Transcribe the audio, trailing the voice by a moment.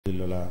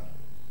له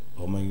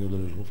ومن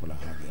يضلله فلا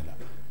هادي له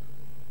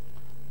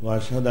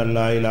واشهد ان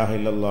لا اله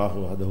الا الله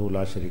وحده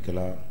لا شريك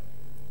له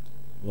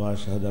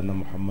واشهد ان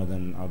محمدا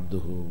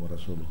عبده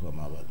ورسوله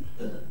اما بعد.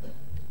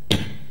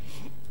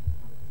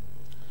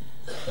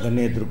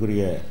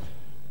 கண்ணியத்திற்குரிய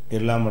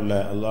எல்லாம் வல்ல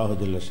அல்லாஹு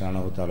ஜல்ல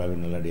ஷானஹு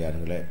தஆலாவின்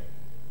நல்லடியார்களே,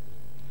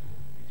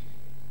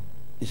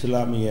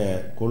 இஸ்லாமிய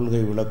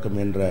கொள்கை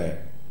விளக்கம் என்ற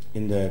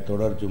இந்த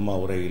தொடர் ஜும்மா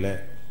உரையில்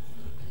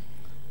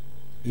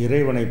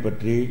இறைவனை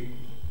பற்றி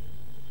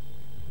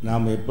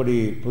நாம் எப்படி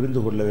புரிந்து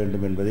கொள்ள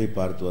வேண்டும் என்பதை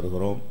பார்த்து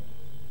வருகிறோம்.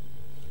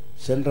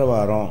 சென்ற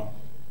வாரம்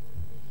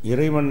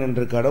இறைவன்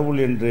என்று கடவுள்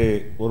என்று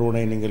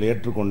ஒருவனை நீங்கள்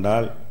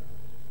ஏற்றுக்கொண்டால்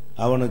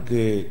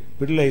அவனுக்கு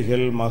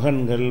பிள்ளைகள்,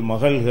 மகன்கள்,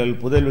 மகள்கள்,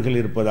 புதல்விகள்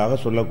இருப்பதாக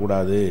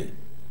சொல்லக்கூடாது.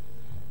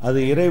 அது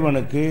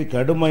இறைவனுக்கு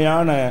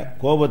கடுமையான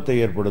கோபத்தை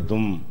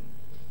ஏற்படுத்தும்.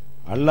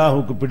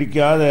 அல்லாஹுக்கு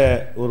பிடிக்காத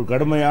ஒரு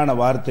கடுமையான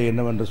வார்த்தை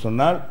என்னவென்று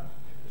சொன்னால்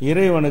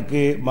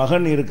இறைவனுக்கு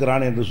மகன்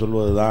இருக்கிறான் என்று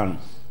சொல்வதுதான்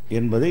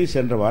என்பதை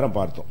சென்ற வாரம்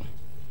பார்த்தோம்.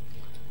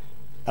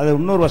 அதை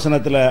இன்னொரு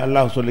வசனத்தில்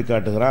அல்லாஹ் சொல்லி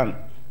காட்டுகிறான்,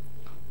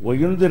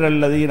 ஒயுந்திர்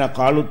அல்லதீன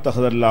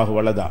காலுத்தகதல்லாஹு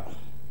வலதா.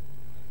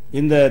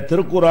 இந்த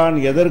திருக்குரான்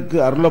எதற்கு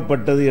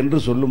அருளப்பட்டது என்று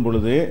சொல்லும்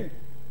பொழுது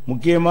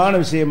முக்கியமான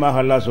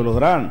விஷயமாக அல்லாஹ்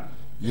சொல்லுகிறான்,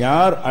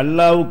 யார்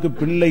அல்லாஹ்வுக்கு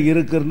பிள்ளை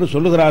இருக்குன்னு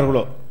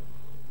சொல்லுகிறார்களோ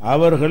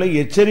அவர்களை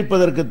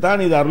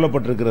எச்சரிப்பதற்குத்தான் இது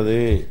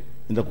அருளப்பட்டிருக்கிறது.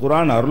 இந்த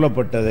குரான்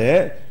அருளப்பட்டதே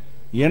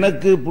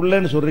எனக்கு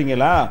பிள்ளைன்னு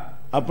சொல்றீங்களா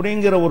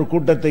அப்படிங்கிற ஒரு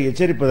கூட்டத்தை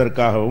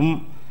எச்சரிப்பதற்காகவும்,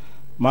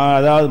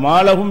 அதாவது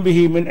மாலகும்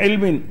பிஹி மின்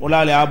இல்மின்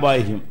உலாலி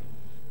ஆபாயிஹிம்,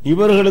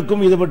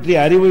 இவர்களுக்கும் இது பற்றி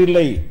அறிவு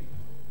இல்லை,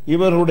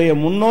 இவர்களுடைய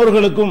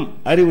முன்னோர்களுக்கும்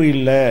அறிவு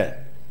இல்லை.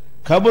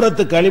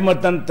 கபரத்து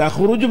கலிமத்தன்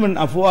தஹ்ருஜு மின்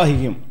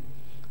அஃப்வாஹிஹிம்,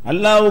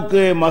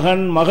 அல்லாஹ்வுக்கு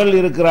மகன் மகள்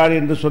இருக்கிறார்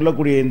என்று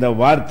சொல்லக்கூடிய இந்த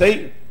வார்த்தை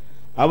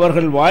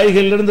அவர்கள்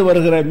வாய்களிலிருந்து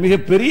வருகிற மிக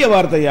பெரிய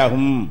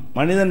வார்த்தையாகும்.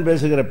 மனிதன்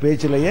பேசுகிற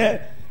பேச்சிலேயே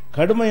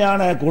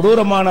கடுமையான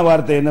கொடூரமான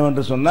வார்த்தை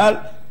என்னவென்று சொன்னால்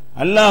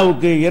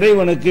அல்லாஹ்வுக்கு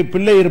இறைவனுக்கு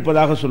பிள்ளை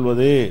இருப்பதாக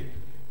சொல்வது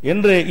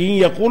என்று.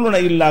 யகூலுன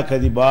இல்லா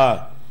கதிபா,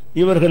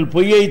 இவர்கள்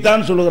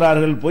பொய்யைத்தான்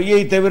சொல்லுகிறார்கள், பொய்யை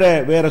தவிர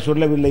வேற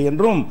சொல்லவில்லை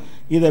என்றும்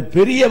இதை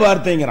பெரிய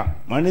வார்த்தைங்கிறான்.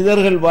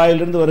 மனிதர்கள்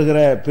வாயிலிருந்து வருகிற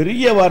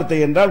பெரிய வார்த்தை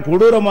என்றால்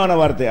கொடூரமான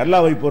வார்த்தை.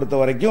 அல்லாஹ்வை பொறுத்த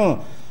வரைக்கும்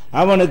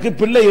அவனுக்கு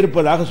பிள்ளை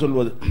இருப்பதாக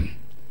சொல்வது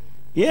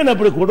ஏன்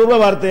அப்படி கொடூர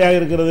வார்த்தையாக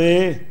இருக்கிறது?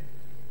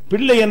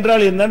 பிள்ளை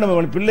என்றால் என்ன?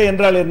 நம்ம பிள்ளை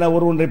என்றால் என்ன?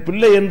 ஒருவனுடைய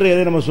பிள்ளை என்று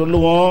எதை நம்ம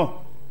சொல்லுவோம்?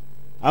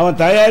 அவன்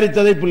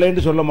தயாரித்ததை பிள்ளை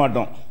என்று சொல்ல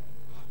மாட்டோம்.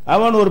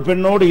 அவன் ஒரு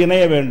பெண்ணோடு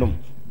இணைய வேண்டும்,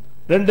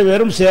 ரெண்டு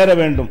பேரும் சேர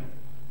வேண்டும்,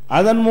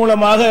 அதன்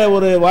மூலமாக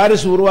ஒரு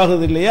வாரிசு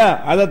உருவாகுது இல்லையா,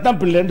 அதைத்தான்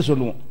பிள்ளை என்று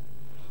சொல்லுவோம்.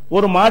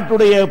 ஒரு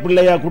மாட்டுடைய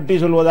பிள்ளையா குட்டி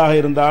சொல்வதாக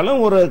இருந்தாலும்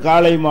ஒரு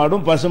காளை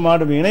மாடும் பசு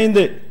மாடும்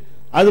இணைந்து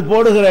அது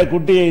போடுகிற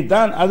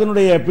குட்டியைத்தான்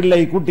அதனுடைய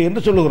பிள்ளை குட்டி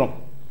என்று சொல்லுகிறோம்.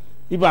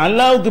 இப்ப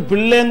அல்லாஹ்வுக்கு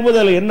பிள்ளைங்கும்போது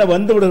அதில் என்ன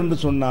வந்துவிடும் என்று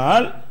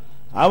சொன்னால்,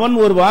 அவன்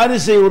ஒரு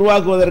வாரிசை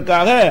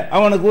உருவாக்குவதற்காக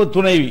அவனுக்கு ஒரு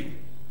துணைவி,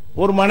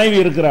 ஒரு மனைவி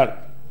இருக்கிறார்,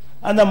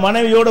 அந்த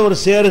மனைவியோடு ஒரு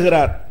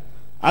சேருகிறார்,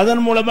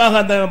 அதன் மூலமாக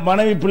அந்த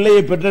மனைவி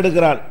பிள்ளையை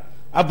பெற்றெடுக்கிறார்.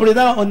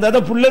 அப்படிதான் வந்ததை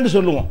புள்ளன்னு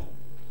சொல்லுவோம்.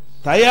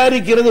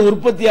 தயாரிக்கிறது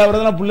உற்பத்தி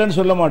ஆகிறதுனா புள்ளன்னு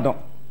சொல்ல மாட்டோம்.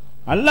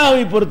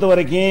 அல்லாஹ்வை பொறுத்த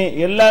வரைக்கும்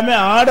எல்லாமே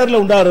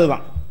ஆர்டர்ல உண்டாகிறது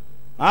தான்,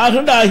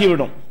 ஆகுண்டு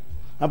ஆகிவிடும்.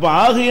 அப்ப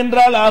ஆகு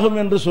என்றால் ஆகும்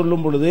என்று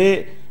சொல்லும் பொழுது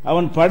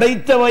அவன்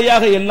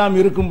படைத்தவையாக எல்லாம்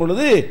இருக்கும்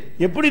பொழுது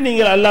எப்படி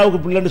நீங்கள் அல்லாஹ்வுக்கு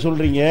பிள்ளைன்னு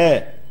சொல்றீங்க?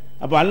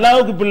 அப்ப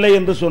அல்லாஹ்வுக்கு பிள்ளை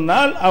என்று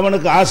சொன்னால்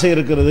அவனுக்கு ஆசை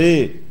இருக்கிறது,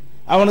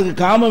 அவனுக்கு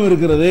காமம்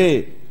இருக்கிறது,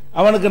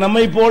 அவனுக்கு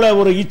நம்மை போல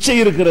ஒரு இச்சை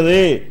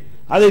இருக்கிறது,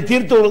 அதை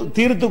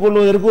தீர்த்து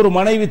கொள்வதற்கு ஒரு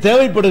மனைவி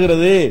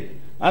தேவைப்படுகிறது,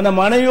 அந்த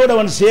மனைவியோடு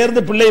அவன்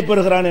சேர்ந்து பிள்ளை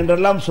பெறுகிறான்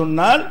என்றெல்லாம்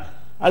சொன்னால்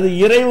அது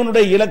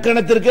இறைவனுடைய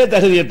இலக்கணத்திற்கே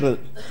தகுதியற்றது.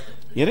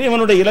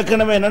 இறைவனுடைய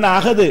இலக்கணமே என்னன்னா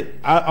அகது,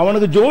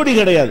 அவனுக்கு ஜோடி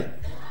கிடையாது.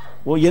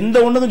 எந்த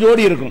ஒண்ணுக்கும்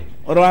ஜோடி இருக்கும்,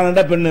 ஒரு ஆண்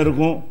பெண்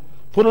இருக்கும்,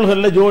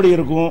 பொருள்கள்ல ஜோடி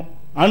இருக்கும்,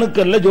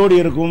 அணுக்கள்ல ஜோடி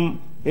இருக்கும்,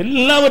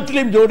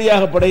 எல்லாவற்றிலையும்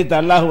ஜோடியாக படைத்த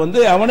அல்லாஹ்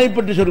அவனை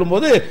பற்றி சொல்லும்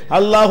போது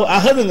அல்லாஹ்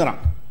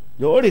அகதுங்கிறான்.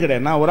 ஜோடி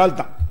கிடையாது, நான் ஒரு ஆள்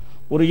தான்.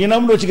 ஒரு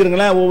இனம்னு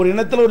வச்சுக்கிறீங்களேன், ஒவ்வொரு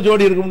இனத்துல ஒரு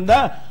ஜோடி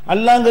இருக்கும்டா,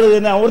 அல்லாங்கிறது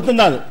என்ன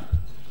ஒருத்தன் தான்.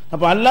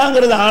 அப்ப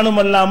அல்லாங்கிறது ஆணும்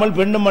அல்லாமல்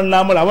பெண்ணும்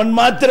அல்லாமல் அவன்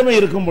மாத்திரமே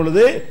இருக்கும்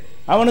பொழுது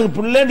அவனுக்கு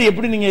பிள்ளைன்னு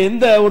எப்படி நீங்க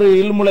எந்த ஒரு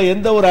இல்முல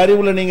எந்த ஒரு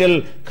அறிவுல நீங்கள்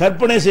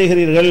கற்பனை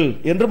செய்கிறீர்கள்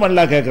என்றும்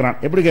அல்லாஹ் கேட்கிறான்.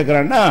 எப்படி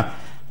கேட்கிறான்னா,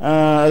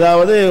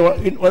 அதாவது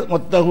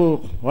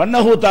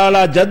வன்னஹு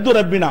தஆலா ஜத்து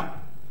ரப்பினா,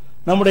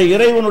 நம்முடைய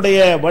இறைவனுடைய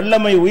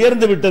வல்லமை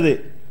உயர்ந்து விட்டது.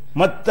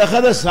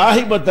 மத்தகத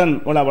சாஹிபத்தன்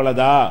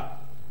வலதா,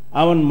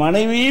 அவன்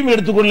மனைவியும்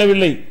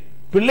எடுத்துக்கொள்ளவில்லை,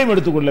 பிள்ளையும்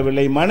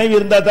எடுத்துக்கொள்ளவில்லை. மனைவி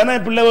இருந்தா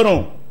தானே பிள்ளை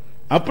வரும்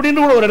அப்படின்னு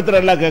கூட ஒரு இடத்துல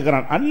எல்லாம்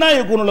கேட்கிறான். அண்ணா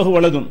யகுன் லஹு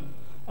வலதுன்,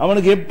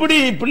 அவனுக்கு எப்படி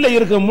பிள்ளை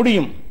இருக்க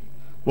முடியும்?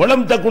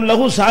 வலம் தகுன்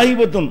லஹு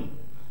சாஹிபத்துன்,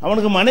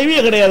 அவனுக்கு மனைவியே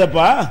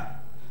கிடையாதப்பா,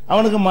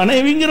 அவனுக்கு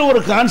மனைவிங்கிற ஒரு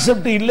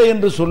கான்செப்ட் இல்லை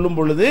என்று சொல்லும்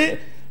பொழுது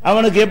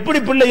அவனுக்கு எப்படி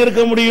பிள்ளை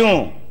இருக்க முடியும்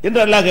என்று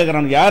அல்லாஹ்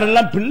கேட்கிறான்.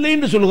 யாரெல்லாம் பிள்ளை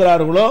என்று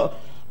சொல்கிறார்களோ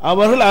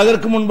அவர்கள்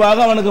அதற்கு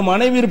முன்பாக அவனுக்கு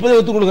மனைவி இருப்பதை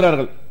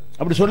ஒத்துக்கொள்கிறார்கள்.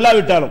 அப்படி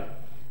சொல்லாவிட்டாலும்,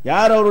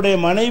 யார் அவருடைய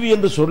மனைவி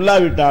என்று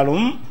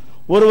சொல்லாவிட்டாலும்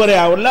ஒருவரை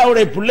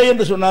அல்லாஹ்வுடைய பிள்ளை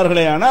என்று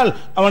சொன்னார்களே ஆனால்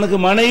அவனுக்கு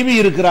மனைவி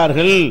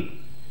இருக்கிறார்கள்,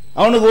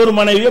 அவனுக்கு ஒரு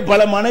மனைவியோ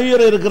பல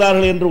மனைவியர்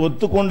இருக்கிறார்கள் என்று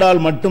ஒத்துக்கொண்டால்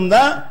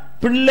மட்டும்தான்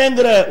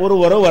பிள்ளைங்கிற ஒரு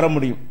உறவு வர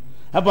முடியும்.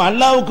 அப்ப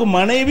அல்லாஹ்வுக்கு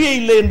மனைவியே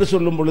இல்லை என்று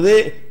சொல்லும் பொழுது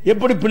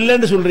எப்படி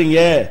பிள்ளைன்னு சொல்றீங்க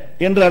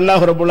என்று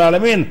அல்லாஹ் ரப்பல்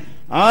ஆலமீன்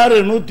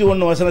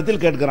 6:101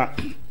 வசனத்தில் கேட்கிறான்.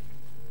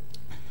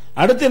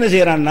 அடுத்து என்ன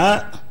செய்யறான்னா,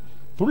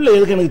 புள்ள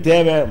எதுக்கு எனக்கு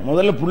தேவை,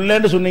 முதல்ல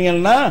புள்ளன்னு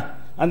சொன்னீங்கன்னா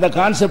அந்த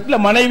கான்செப்ட்ல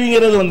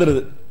மனைவிங்கிறது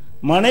வந்துருது.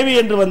 மனைவி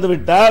என்று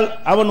வந்துவிட்டால்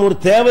அவன் ஒரு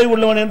தேவை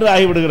உள்ளவன் என்று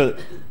ஆகிவிடுகிறது,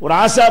 ஒரு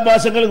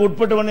ஆசாபாசங்களுக்கு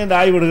உட்பட்டவன் என்று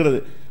ஆகிவிடுகிறது,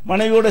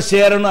 மனைவியோட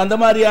சேரணும் அந்த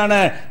மாதிரியான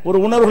ஒரு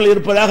உணர்வுகள்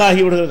இருப்பதாக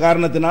ஆகிவிடுகிற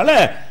காரணத்தினால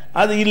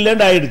அது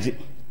இல்லைன்னு ஆயிடுச்சு.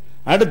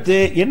 அடுத்து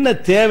என்ன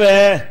தேவை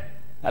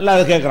அல்லாஹ்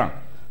அதை கேட்கிறான்.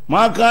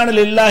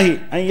 மாக்கானல் இல்லாஹி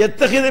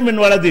எத்தகைய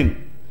மின் வலதின்,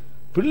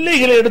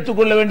 பிள்ளைகளை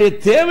எடுத்துக்கொள்ள வேண்டிய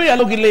தேவை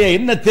அளவுக்கு இல்லையா,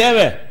 என்ன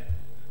தேவை,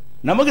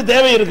 நமக்கு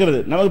தேவை இருக்கிறது,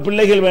 நமக்கு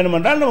பிள்ளைகள் வேணும்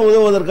என்றால் நம்ம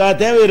உதவுவதற்காக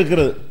தேவை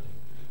இருக்கிறது,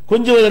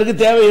 கொஞ்சுவதற்கு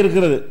தேவை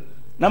இருக்கிறது,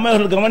 நம்ம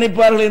அவர்கள்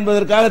கவனிப்பார்கள்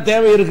என்பதற்காக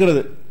தேவை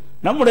இருக்கிறது,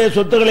 நம்முடைய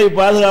சொத்துக்களை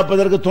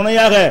பாதுகாப்பதற்கு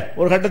துணையாக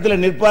ஒரு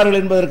கட்டத்தில் நிற்பார்கள்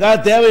என்பதற்காக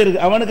தேவை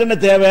இருக்கு. அவனுக்கு என்ன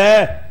தேவை,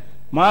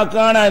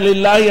 மாக்கான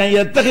இல்லாஹி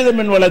எத்தகைய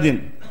மின் வலதின்,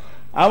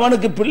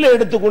 அவனுக்கு பிள்ளை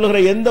எடுத்துக் கொள்கிற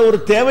எந்த ஒரு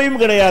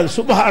தேவையும் கிடையாது.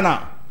 சுப்ஹானா,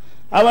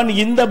 அவன்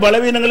இந்த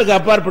பலவீனங்களுக்கு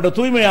அப்பாற்பட்ட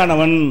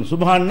தூய்மையானவன்.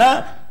 சுப்ஹானா,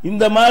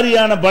 இந்த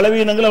மாதிரியான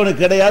பலவீனங்கள்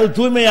அவனுக்கு கிடையாது,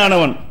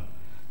 தூய்மையானவன்.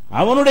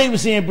 அவனுடைய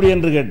விஷயம் எப்படி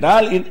என்று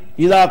கேட்டால்,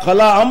 இதா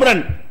கலா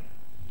அம்ரன்,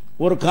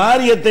 ஒரு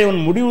காரியத்தை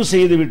அவன் முடிவு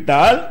செய்து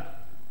விட்டால்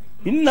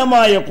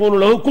இன்னமா யகூலு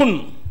லஹு குன்,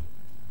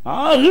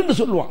 ஆகுன்னு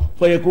சொல்லுவான்,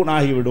 ஃபயகுன்,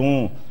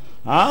 ஆகிவிடும்.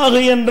 ஆகு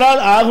என்றால்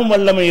ஆகும்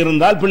வல்லமை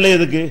இருந்தால் பிள்ளை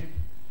எதுக்கு,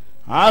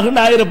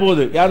 ஆகுன்னு ஆகிற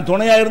போது யாரும்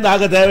துணையாக இருந்து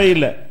ஆக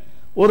தேவையில்லை.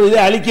 ஒரு இதை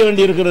அழிக்க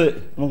வேண்டி இருக்கிறது,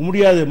 நமக்கு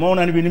முடியாது,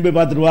 மகன் அனுப்பி நீ போய்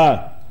பார்த்துட்டு வா,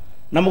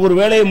 நமக்கு ஒரு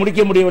வேலையை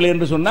முடிக்க முடியவில்லை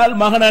என்று சொன்னால்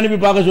மகன் அனுப்பி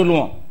பார்க்க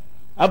சொல்லுவோம்.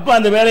 அப்ப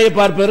அந்த வேலையை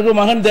பார்ப்பதற்கு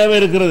மகன் தேவை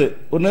இருக்கிறது,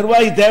 ஒரு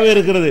நிர்வாகி தேவை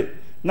இருக்கிறது.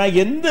 நான்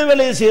எந்த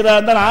வேலையை செய்யறா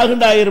இருந்தாலும்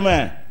ஆகுண்டு ஆகிருமே,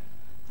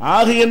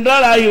 ஆகு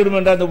என்றால் ஆகிவிடும்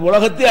என்ற அந்த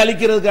உலகத்தை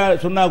அழிக்கிறதுக்காக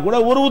சொன்னா கூட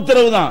ஒரு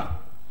உத்தரவு தான்,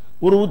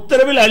 ஒரு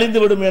உத்தரவில் அழிந்து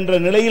விடும் என்ற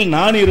நிலையில்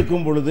நான்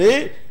இருக்கும் பொழுது,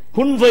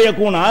 குன்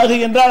ஃபயகுன், ஆகு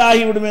என்றால்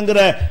ஆகிவிடும் என்கிற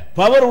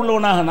பவர்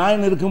உள்ளவனாக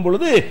நான் இருக்கும்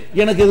பொழுது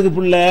எனக்கு எதுக்கு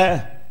பிள்ளை,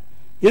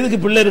 எதுக்கு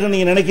பிள்ளை இருக்குன்னு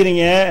நீங்க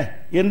நினைக்கிறீங்க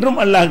என்றும்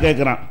அல்லாஹ்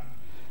கேட்கிறான்.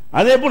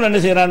 அதே போல் என்ன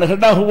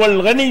செய்யறான், ஹுவல்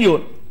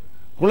கனியூன்,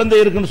 குழந்தை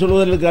இருக்குன்னு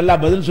சொல்வதற்கு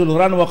அல்லாஹ் பதில்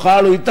சொல்கிறான்.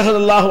 வகாலு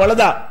இத்தஹதல்லாஹு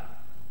வலதா,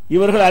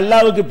 இவர்கள்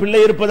அல்லாஹ்வுக்கு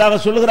பிள்ளை இருப்பதாக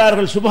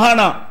சொல்கிறார்கள்.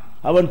 சுப்ஹானா,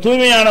 அவன்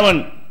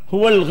தூய்மையானவன்.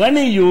 ஹுவல்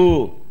கனியூ,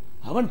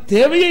 அவன்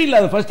தேவையே இல்லை.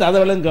 ஃபர்ஸ்ட் அதை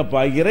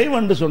விளங்கப்பா,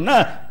 இறைவன் சொன்னா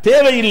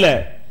தேவையில்லை,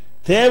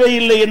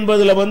 தேவையில்லை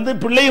என்பதுல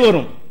பிள்ளை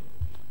வரும்.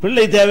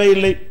 பிள்ளை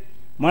தேவையில்லை,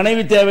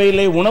 மனைவி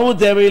தேவையில்லை, உணவு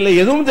தேவையில்லை,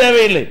 எதுவும்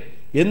தேவையில்லை.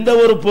 எந்த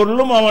ஒரு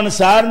பொருளும் அவன்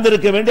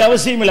சார்ந்திருக்க வேண்டிய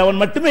அவசியம் இல்லை,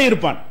 அவன் மட்டுமே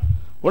இருப்பான்.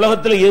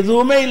 உலகத்தில்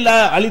எதுவுமே இல்ல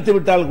அழித்து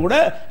விட்டால் கூட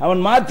அவன்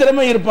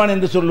மாத்திரமே இருப்பான்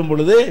என்று சொல்லும்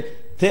பொழுது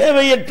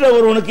தேவையற்ற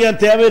ஒருவனுக்கு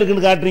ஏன் தேவை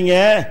இருக்குன்னு காட்டுறீங்க.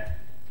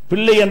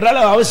 பிள்ளை என்றால்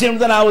அவசியம்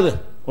தான் ஆகுது.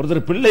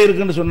 ஒருத்தர் பிள்ளை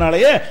இருக்குன்னு சொன்னாலே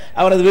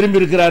அவர் அது விரும்பி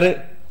இருக்கிறாரு,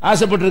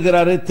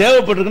 ஆசைப்பட்டிருக்கிறாரு,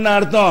 தேவைப்பட்டிருக்குன்னு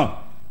அர்த்தம்.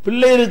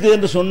 பிள்ளை இருக்கு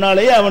என்று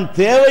சொன்னாலே அவன்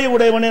தேவை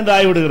உடையவன் என்று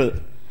ஆகிவிடுகிறது,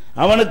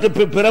 அவனுக்கு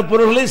பிற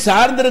பொருள்களை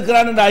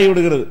சார்ந்திருக்கிறான் என்று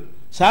ஆகிவிடுகிறது.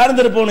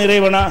 சார்ந்திருப்பவன்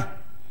இறைவனா,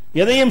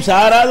 எதையும்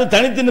சாராது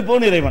தனித்து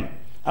நிற்பவன் இறைவன்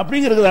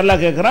அப்படிங்கிறது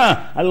அல்லாஹ் கேட்கிறான்.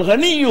 அல்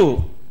கனியு,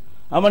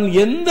 அவன்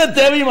எந்த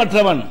தேவையும்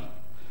அற்றவன்.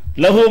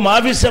 லஹு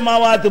மாஃபிஸ்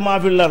ஸமாவாத்தி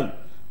மாஃபில் அர்த்,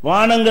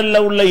 வானங்கள்ல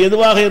உள்ள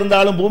எதுவாக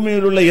இருந்தாலும்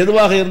பூமியில் உள்ள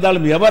எதுவாக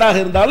இருந்தாலும் எவராக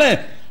இருந்தாலும்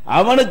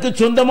அவனுக்கு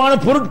சொந்தமான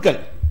பொருட்கள்,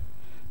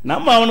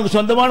 நம்ம அவனுக்கு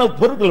சொந்தமான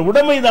பொருட்கள்,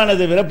 உடைமை தானே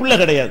தவிர பிள்ளை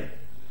கிடையாது.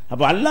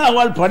 அப்ப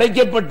அல்லாஹ்வால்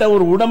படைக்கப்பட்ட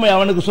ஒரு உடைமை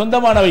அவனுக்கு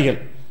சொந்தமானவைகள்.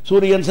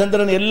 சூரியன்,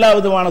 சந்திரன், எல்லா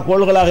விதமான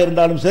கோள்களாக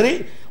இருந்தாலும் சரி,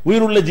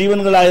 உயிருள்ள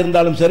ஜீவன்களாக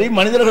இருந்தாலும் சரி,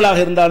 மனிதர்களாக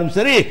இருந்தாலும்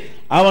சரி,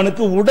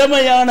 அவனுக்கு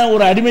உடைமையான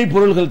ஒரு அடிமை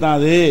பொருள்கள் தான்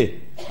அது.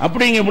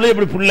 அப்படிங்கும் பொழுது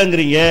எப்படி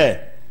பிள்ளைங்கிறீங்க?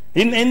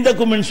 இந்த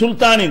குமின்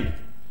சுல்தானின்,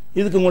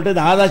 இதுக்கு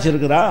உங்கள்கிட்ட ஆதாரம்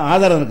இருக்குதா,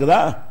 ஆதாரம்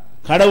இருக்குதா?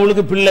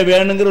 கடவுளுக்கு பிள்ளை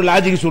வேணுங்கிற ஒரு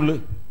லாஜிக் சொல்லு.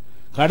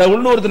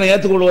 கடவுள்னு ஒருத்தனை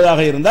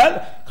ஏற்றுக்கொள்வதாக இருந்தால்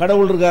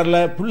கடவுள் இருக்கார்ல,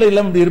 பிள்ளை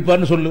இல்லாம இப்படி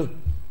இருப்பார்னு சொல்லு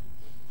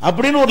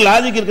அப்படின்னு ஒரு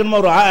லாஜிக் இருக்கணுமா?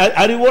 ஒரு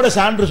அறிவோட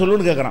சான்று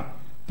சொல்லுன்னு கேட்கறான்.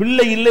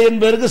 பிள்ளை இல்லை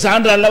என்பதற்கு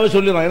சான்று அல்லாவே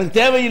சொல்லிடுறான். எனக்கு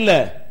தேவையில்லை,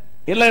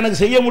 எல்லாம்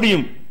எனக்கு செய்ய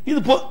முடியும், இது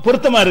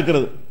பொருத்தமா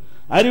இருக்கிறது,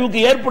 அறிவுக்கு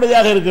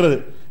ஏற்புடையதாக இருக்கிறது.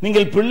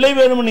 நீங்கள் பிள்ளை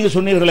வேணும் நீங்க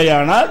சொன்னீர்களே,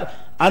 ஆனால்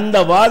அந்த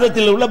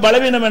வாதத்தில் உள்ள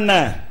பலவீனம் என்ன?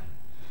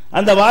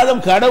 அந்த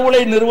வாதம்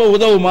கடவுளை நிறுவ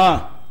உதவுமா?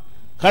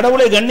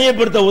 கடவுளை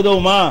கண்ணியப்படுத்த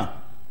உதவுமா?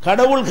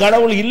 கடவுள்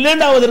கடவுள்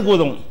இல்லைண்டாவதற்கு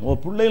உதவும்.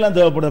 பிள்ளைலாம்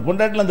தேவைப்படுது,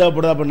 பொண்டாட்டிலாம்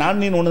தேவைப்படுது, அப்ப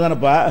நான் நீ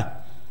ஒண்ணுதானப்பா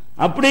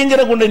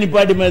அப்படிங்கிற கொண்டை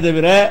நிப்பாட்டிமே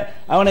தவிர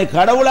அவனை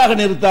கடவுளாக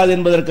நிறுத்தாது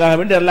என்பதற்காக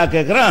வேண்டி அல்லாஹ்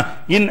கேட்கிறான்.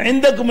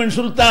 இந்த குமின்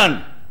சுல்தான்,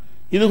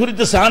 இது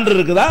குறித்து சான்று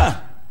இருக்குதா?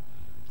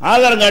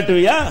 ஆதாரம்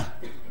காட்டுவியா?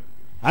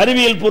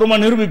 அறிவியல் பூர்வமா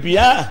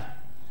நிரூபிப்பியா?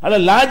 அல்ல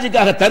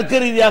லாஜிக்காக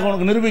தர்க்க ரீதியாக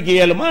உனக்கு நிரூபிக்க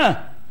இயலுமா?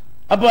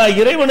 அப்ப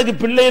இறைவனுக்கு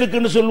பிள்ளை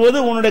இருக்குன்னு சொல்வது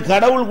உன்னுடைய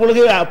கடவுள்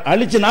கொள்கையை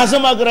அழிச்சு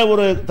நாசமாக்குற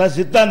ஒரு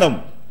சித்தாந்தம்.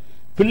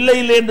 பிள்ளை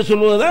இல்லை என்று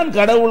சொல்வதுதான்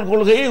கடவுள்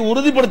கொள்கையை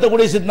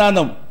உறுதிப்படுத்தக்கூடிய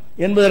சித்தாந்தம்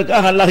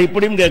என்பதற்காக அல்லாஹ்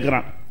இப்படியும்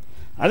கேட்கிறான்.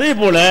 அதே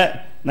போல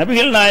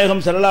நபிகள்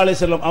நாயகம் ஸல்லல்லாஹு அலைஹி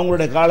வஸல்லம்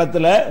அவங்களுடைய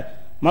காலத்தில்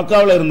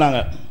மக்காவில் இருந்தாங்க,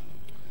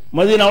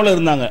 மதீனாவில்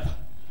இருந்தாங்க.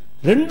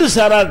 ரெண்டு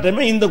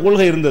சாரார்ட்டமே இந்த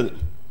கொள்கை இருந்தது.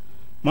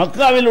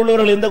 மக்காவில்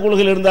உள்ளவர்கள் எந்த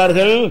கொள்கையில்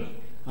இருந்தார்கள்?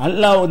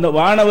 அல்லாஹ் இந்த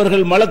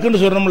வானவர்கள்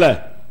மலக்குன்னு சொல்றோம்ல,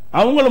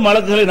 அவங்களும்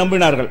மலக்குகளை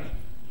நம்பினார்கள்.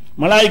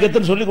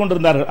 மலாய்க்கத்துன்னு சொல்லிக்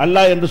கொண்டிருந்தார்கள்.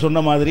 அல்லாஹ் என்று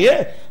சொன்ன மாதிரியே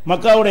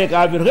மக்காவுடைய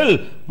காபிர்கள்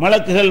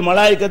மலக்குகள்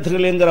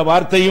மலாய்க்கத்துகள் என்கிற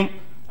வார்த்தையும்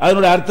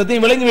அதனுடைய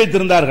அர்த்தத்தையும் விளங்கி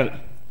வைத்திருந்தார்கள்.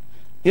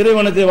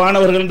 இறைவனுக்கு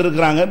வானவர்கள்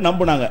இருக்கிறாங்க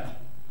நம்பினாங்க.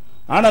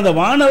 ஆனா அந்த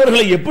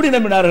வானவர்களை எப்படி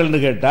நம்பினார்கள் என்று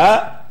கேட்டா,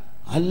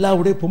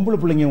 அல்லாஹ்வுடைய பொம்பளை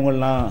பிள்ளைங்க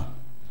இவங்கெல்லாம்.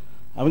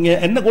 அவங்க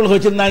என்ன கொள்கை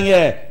வச்சிருந்தாங்க?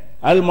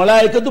 அல்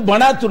மலாய்க்கத்து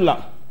பனாத்துல்லா,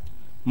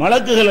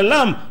 மலக்குகள்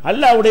எல்லாம்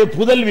அல்லாஹ்வுடைய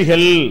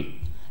புதல்விகள்.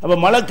 அப்ப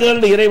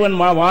மலக்குகள் இறைவன்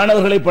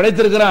வானவர்களை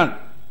படைத்திருக்கிறான்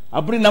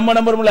அப்படி நம்ம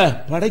நம்புறோம்ல,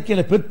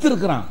 படைக்கல,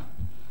 பெற்றிருக்கிறான்.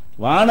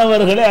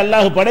 வானவர்களை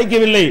அல்லாஹ்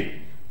படைக்கவில்லை,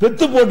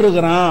 பெத்து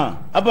போட்டிருக்கிறான்.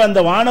 அப்ப அந்த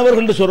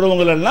வானவர்கள்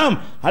சொல்றவங்க எல்லாம்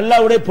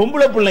அல்லாஹ்வுடைய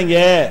பொம்பளை பிள்ளைங்க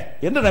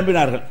என்று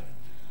நம்பினார்கள்.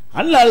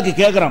 அல்லாஹ் அதுக்கு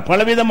கேட்கிறான்,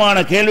 பலவிதமான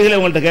கேள்விகளை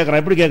உங்கள்கிட்ட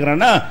கேட்கிறான். எப்படி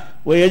கேட்கிறான்னா,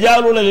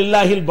 யஜாலுல்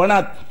லில்லாஹில்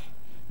பனாத்,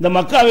 இந்த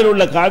மக்காவில்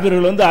உள்ள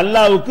காபிர்கள் வந்து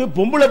அல்லாஹ்வுக்கு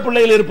பொம்பளை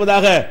பிள்ளைகள்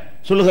இருப்பதாக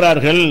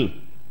சொல்கிறார்கள்.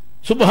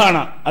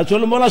 சுப்ஹானா, அது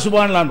சொல்லும் போது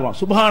சுப்ஹானல்லாஹ்,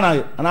 சுப்ஹானா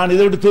நான்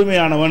இதை விட்டு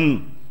தூய்மையானவன்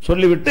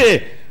சொல்லிவிட்டு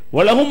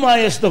உலகும்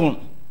மாயஸ்தகும்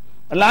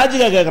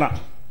லாஜிக்கா கேட்கிறான்.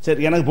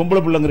 சரி, எனக்கு பொம்பளை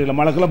பிள்ளைங்கிறீங்களா,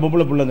 மலக்கெல்லாம்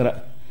பொம்பளை பிள்ளைங்கிற,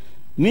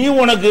 நீ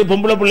உனக்கு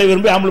பொம்பளை பிள்ளை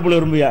விரும்பி ஆம்பளை பிள்ளை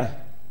விரும்பியா?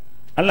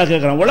 அல்லாஹ்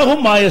கேட்கிறான்.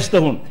 உலகும்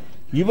மாயஸ்தகும்,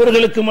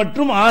 இவர்களுக்கு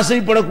மட்டும்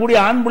ஆசைப்படக்கூடிய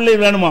ஆண் பிள்ளை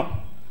வேணுமா,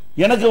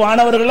 எனக்கு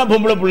வானவர்கள்லாம்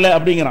பொம்பளை பிள்ளை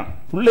அப்படிங்கிறான்.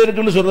 பிள்ளை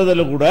இருக்குன்னு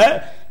சொல்றதில்ல கூட,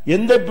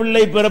 எந்த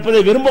பிள்ளை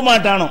பிறப்பதை விரும்ப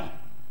மாட்டானோ,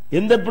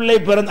 எந்த பிள்ளை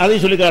பிறந்த அதை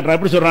சொல்லி காட்டுறான்.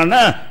 எப்படி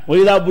சொல்றான்னா,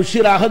 ஒய்தா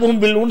புஷிர்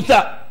அகதும் பில் உன்சா,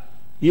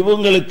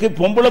 இவங்களுக்கு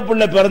பொம்பளை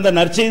பிள்ளை பிறந்த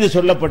நற்செய்தி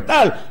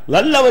சொல்லப்பட்டால்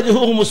லல்ல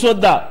வஜ்ஹுஹு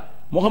முஸ்வத்தா,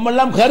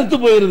 முகமெல்லாம் கருத்து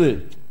போயிருது.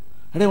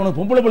 அடே உனக்கு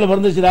பொம்பளை பிள்ளை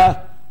பிறந்துச்சுடா,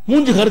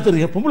 மூஞ்சி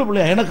கருத்து, பொம்பளை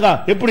பிள்ளை எனக்கா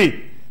எப்படி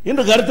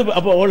என்று கருத்து.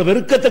 அப்போ அவளை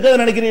வெறுக்கத்தக்கதை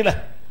நினைக்கிறீங்களா?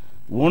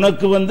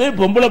 உனக்கு வந்து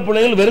பொம்பளை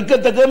பிள்ளைகள்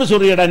வெறுக்கத்தக்கன்னு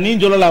சொல்றியடா, நீ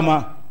சொல்லலாமா?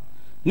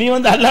 நீ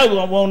வந்து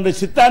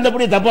அல்லாஹ்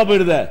சித்தாந்தப்படி தப்பா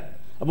போயிடுத.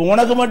 அப்ப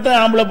உனக்கு மட்டும்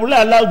ஆம்பளை பிள்ளை,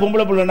 அல்லாஹ்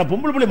பொம்பளை பிள்ளை,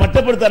 பொம்பளை பிள்ளை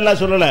மட்டப்படுத்த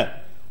அல்லாஹ் சொல்லல.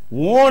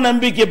 ஓ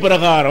நம்பிக்கை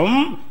பிரகாரம்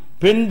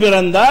பெண்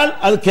பிறந்தால்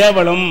அது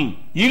கேவலம்,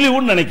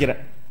 இழிவுன்னு நினைக்கிற.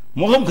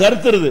 முகம்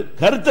கருத்துறது,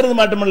 கருத்துறது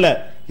மட்டுமல்ல,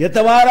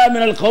 எத்தவாரா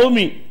மினல்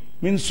கௌமி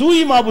மின்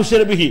சூயி மா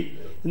புஷ்ரபிஹி,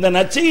 இந்த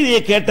நற்செய்தியை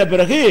கேட்ட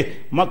பிறகு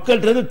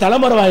மக்கள்கிட்ட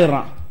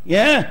தலைமறைவாயிடுறான்.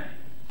 ஏன்?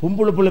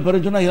 பொம்பளை பிள்ளை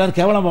பிறகு சொன்னா எல்லாரும்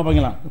கேவலம்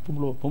பார்ப்பாங்களாம்,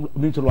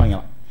 அப்படின்னு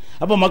சொல்லுவாங்களாம்.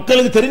 அப்ப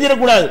மக்களுக்கு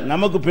தெரிஞ்சிடக்கூடாது,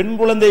 நமக்கு பெண்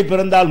குழந்தை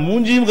பிறந்தால்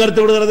மூஞ்சியும்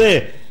கருத்து விடுகிறது.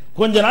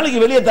 கொஞ்ச நாளைக்கு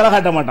வெளியே தலை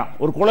காட்ட மாட்டான்,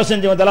 ஒரு கொலை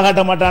செஞ்சவன் தலை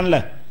காட்ட மாட்டான்ல,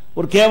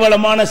 ஒரு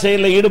கேவலமான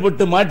செயலில்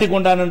ஈடுபட்டு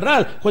மாட்டிக்கொண்டான்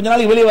என்றால் கொஞ்ச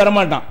நாளைக்கு வெளியே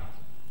வரமாட்டான்.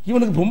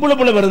 இவனுக்கு பொம்பளை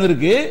பிள்ளை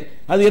பிறந்திருக்கு,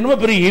 அது என்னமோ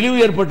பெரிய இழிவு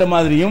ஏற்பட்ட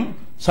மாதிரியும்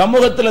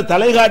சமூகத்தில்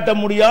தலை காட்ட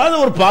முடியாத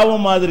ஒரு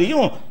பாவம்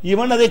மாதிரியும்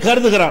இவன் அதை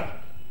கருதுகிறான்.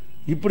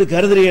 இப்படி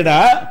கருதுறியடா,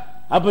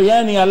 அப்ப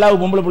ஏன் நீ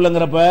அல்லாஹ் பொம்பளை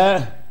பிள்ளைங்கிறப்ப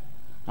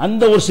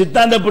அந்த ஒரு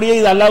சித்தாந்தப்படியே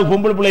இது அல்லாஹ்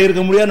பொம்பளை பிள்ளை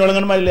இருக்க முடியாதுன்னு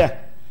விளங்கணுமா இல்லையா?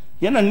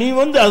 ஏன்னா நீ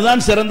வந்து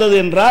அதுதான் சிறந்தது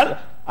என்றால்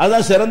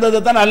அதான் சிறந்ததை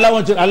தான்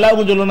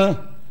அல்லாஹ்வும் சொல்லணும்.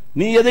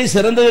 நீ எதை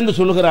சிறந்தது என்று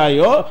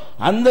சொல்லுகிறாயோ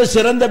அந்த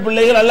சிறந்த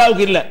பிள்ளைகள்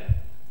அல்லாஹ்வுக்கு இல்லை.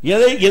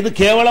 எது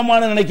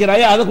கேவலமான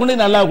நினைக்கிறாயோ அதை கொண்டு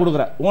அல்லாஹ்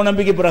கொடுக்குற உன்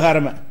நம்பிக்கை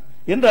பிரகாரமே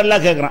என்று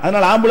அல்லாஹ் கேட்கிறான்.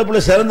 அதனால ஆம்பளை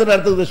பிள்ளை சிறந்த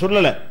அர்த்தத்தை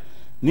சொல்லல,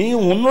 நீ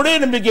உன்னுடைய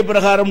நம்பிக்கை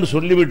பிரகாரம்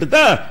சொல்லிவிட்டு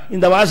தான்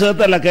இந்த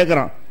வாசகத்தை அல்லாஹ்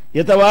கேட்கிறான்.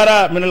 எத்தவாரா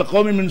மினல்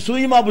கௌமி மின்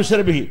சூயிமா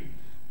புஷ்ரபிஹி,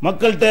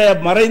 மக்கள்கிட்ட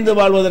மறைந்து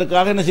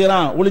வாழ்வதற்காக என்ன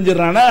செய்யறான்,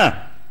 ஒளிஞ்சிடறானா,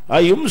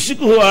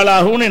 யும்சிகுஹு அலா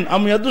ஹூனின்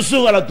அம்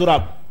யதுஸு அலா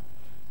துராப்,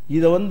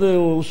 இதை வந்து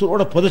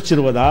உசுரோட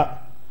புதைச்சிருவதா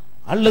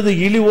அல்லது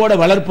இழிவோட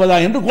வளர்ப்பதா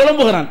என்று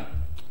குழம்புகிறான்.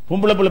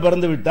 பொம்பளை பிள்ளை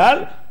பிறந்து விட்டால்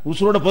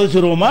உசுரோட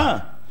புதைச்சிருவோமா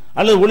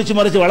அல்லது ஒளிச்சு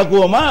மறைச்சு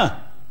வளர்க்குவோமா?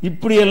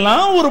 இப்படி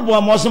எல்லாம் ஒரு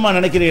மோசமா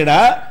நினைக்கிறீடா.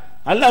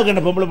 அல்லாஹ்வுக்கு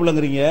என்ன பொம்பளை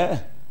பிள்ளைங்கிறீங்க?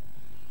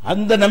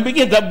 அந்த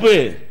நம்பிக்கை தப்பு.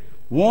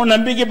 உன்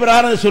நம்பிக்கை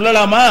பிரகாரம்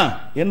சொல்லலாமா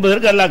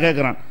என்பதற்கு அல்லாஹ்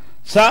கேட்கிறான்.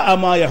 சா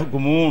அமா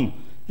யஹ்குமூன்,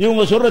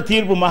 இவங்க சொல்ற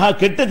தீர்ப்பு மகா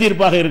கெட்ட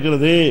தீர்ப்பாக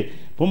இருக்கிறது.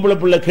 பொம்பளை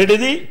பிள்ளை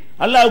கெடுதி,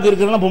 அல்லாஹ்வுக்கு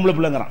இருக்கிறதெல்லாம் பொம்பளை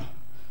பிள்ளைங்கிறான்.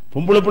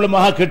 பொம்பளை பிள்ளை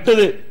மகா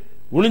கெட்டது,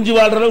 ஒளிஞ்சு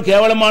வாழ்ற அளவு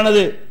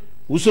கேவலமானது,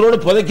 உசுரோடு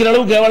புதைக்கிற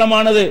அளவு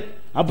கேவலமானது,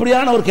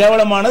 அப்படியான ஒரு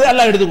கேவலமானது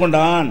அல்லாஹ்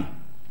எடுத்துக்கொண்டான்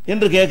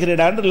என்று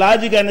கேட்கிறீடா என்று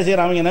லாஜிக்கா என்ன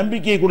செய்யறான், அவங்க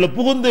நம்பிக்கைக்குள்ள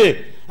புகுந்து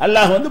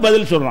அல்லாஹ் வந்து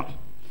பதில் சொல்றான்.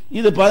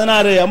 இது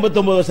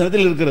 16:59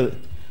 வசனத்தில் இருக்கிறது.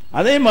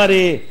 அதே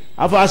மாதிரி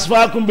அப்ப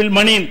அஸ்வாக்கும் பில்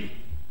மணின்,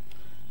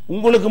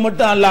 உங்களுக்கு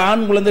மட்டும் அல்லாஹ்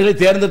ஆண் குழந்தைகளை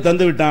தேர்ந்து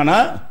தந்து விட்டானா,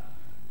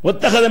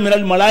 ஒத்தகத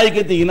மினல்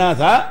மலாய்க்கத்து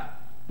இனாசா,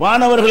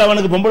 வானவர்கள்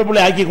அவனுக்கு பொம்பளை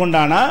பிள்ளை ஆக்கி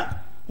கொண்டானா,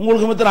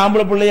 உங்களுக்கு மட்டும்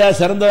ஆம்பளை பிள்ளையா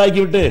சிறந்ததாக்கி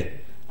விட்டு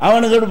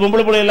அவனுக்கு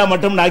பொம்பளை பிள்ளை எல்லாம்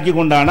மட்டும் ஆக்கி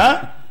கொண்டானா,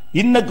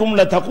 இன்னக்கும்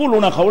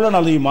தகூலுன கௌலன்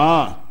அலீமா,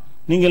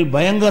 நீங்கள்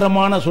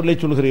பயங்கரமான சொல்லை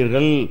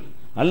சொல்கிறீர்கள்.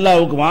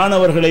 அல்லாஹ்வுக்கு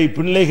வானவர்களை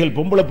பிள்ளைகள்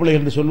பொம்பளை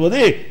பிள்ளைகள் என்று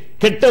சொல்வது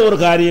கெட்ட ஒரு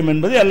காரியம்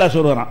என்பதை அல்லாஹ்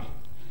சொல்றான்.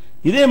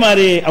 இதே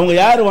மாதிரி அவங்க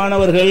யார்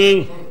வானவர்கள்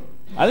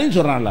அதையும்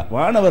சொல்றான்ல,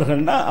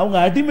 வானவர்கள்னா அவங்க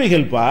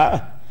அடிமைகள் பா,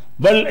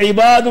 பல்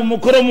இபாது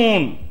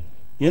முக்ரமூன்,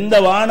 எந்த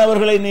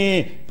வானவர்களை நீ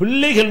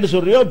பிள்ளைகள் என்று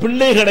சொல்றியோ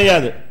பிள்ளை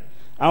கிடையாது,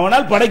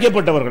 அவனால்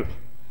படைக்கப்பட்டவர்கள்.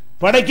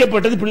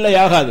 படைக்கப்பட்டது பிள்ளை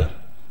ஆகாது.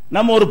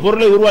 நம்ம ஒரு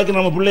பொருளை உருவாக்கி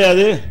நம்ம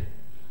பிள்ளையாது,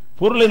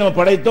 பொருளை நம்ம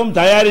படைத்தோம்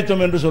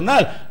தயாரித்தோம் என்று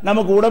சொன்னால்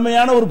நமக்கு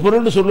உடமையான ஒரு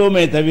பொருள்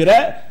சொல்லுவோமே தவிர,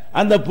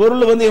 அந்த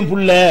பொருள் வந்து என்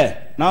புள்ள,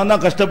 நான்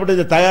தான் கஷ்டப்பட்டு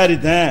இதை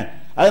தயாரித்தேன்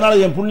அதனால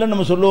என் புள்ள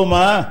நம்ம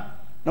சொல்லுவோமா?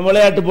 நம்ம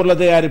விளையாட்டு பொருளை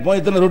தயாரிப்போம்,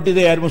 இத்தனை ரொட்டி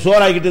தயாரிப்போம்,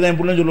 சோறாக்கிட்டு தான் என்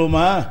புள்ளன்னு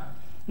சொல்லுவோமா?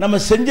 நம்ம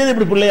செஞ்சது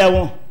இப்படி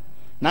பிள்ளையாகும்.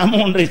 நாம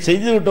ஒன்றை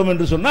செய்து விட்டோம்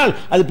என்று சொன்னால்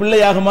அது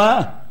பிள்ளையாகுமா?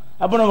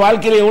 அப்ப நம்ம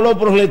வாழ்க்கையில எவ்வளவு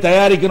பொருட்களை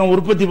தயாரிக்கிறோம்,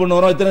 உற்பத்தி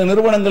பண்ணுறோம், இத்தனை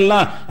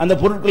நிறுவனங்கள்லாம் அந்த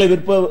பொருட்களை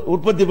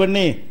உற்பத்தி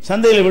பண்ணி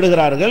சந்தையில்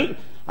விடுகிறார்கள்.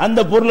 அந்த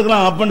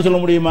பொருளுக்கெல்லாம் அப்பன்னு சொல்ல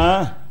முடியுமா?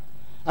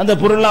 அந்த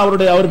பொருள்லாம்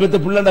அவர் பெற்ற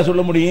பிள்ளைண்டா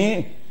சொல்ல முடியும்?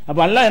 அப்ப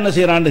அல்லாஹ் என்ன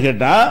செய்யறான்னு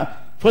கேட்டா,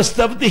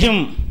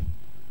 ஃபஸ்தப்திஹிம்,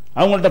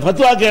 அவங்கள்ட்ட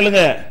ஃபத்வா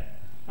கேளுங்க.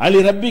 அலி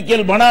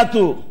ரப்பிக்கல்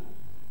பனாத்து,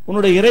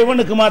 உன்னுடைய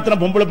இறைவனுக்கு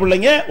மாத்திரம் பொம்பளை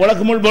பிள்ளைங்க,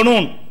 உலகமுல்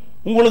பனூன்,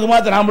 உங்களுக்கு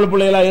மாத்திரம் ஆம்பளை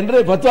பிள்ளைகளா என்று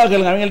ஃபத்வா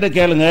கேளுங்க, அவங்கள்ட்ட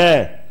கேளுங்க.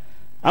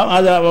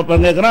 அது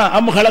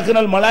கேட்கிறான்,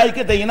 கலக்குனல்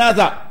மலாய்க்கத்தை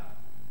இனாதா,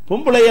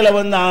 பொம்பளைகளை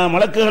வந்து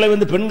மலக்குகளை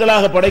வந்து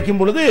பெண்களாக படைக்கும்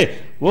பொழுது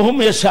ஒஹும்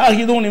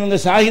ஷாஹிதும், இவங்க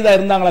ஷாஹிதா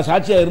இருந்தாங்களா,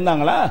 சாட்சியா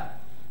இருந்தாங்களா,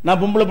 நான்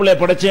பொம்பளை பிள்ளைய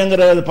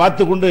படைச்சேங்கிறத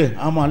பார்த்து கொண்டு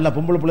ஆமா அல்ல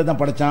பொம்பளை பிள்ளை தான்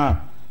படைச்சான்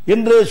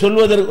என்று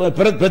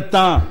சொல்வதற்கு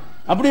பெத்தான்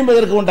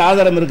அப்படின்பதற்கு ஒன்று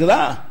ஆதாரம்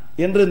இருக்குதா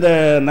என்று இந்த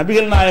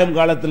நபிகள் நாயகம்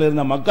காலத்தில்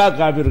இருந்த மக்கா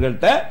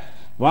காபிர்கள்ட்ட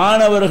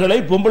வானவர்களை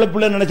பொம்பளை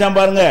பிள்ளை நினைச்சான்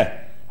பாருங்க.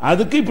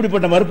 அதுக்கு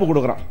இப்படிப்பட்ட மறுப்பு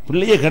கொடுக்குறான்.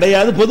 பிள்ளையே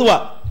கிடையாது. பொதுவா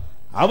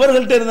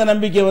அவர்கள்ட்ட இருந்த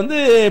நம்பிக்கை வந்து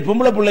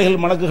பொம்பளை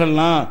பிள்ளைகள்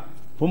மலக்குகள்லாம்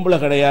பொம்பளை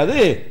கிடையாது,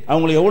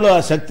 அவங்களுக்கு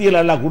எவ்வளவு சக்தியில்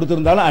எல்லாம்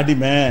கொடுத்திருந்தாலும்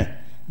அடிமை,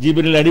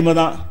 ஜிப்ரீல் அடிமை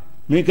தான்,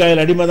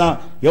 மீகாயில் அடிமை தான்,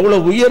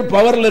 எவ்வளவு உயர்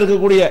பவர்ல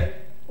இருக்கக்கூடிய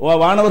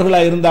வானவர்களா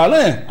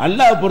இருந்தாலும்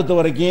அல்லாஹ் பொறுத்த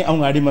வரைக்கும்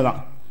அவங்க அடிமை தான்.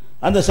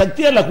 அந்த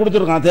சக்தி எல்லாம்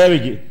கொடுத்துருக்கான்,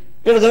 தேவைக்கு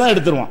எடுக்கதான்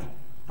எடுத்துருவான்.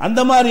 அந்த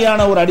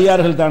மாதிரியான ஒரு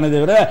அடியார்கள் தானே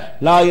தவிர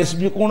லா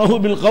யஸ்பிகுனஹு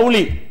பில்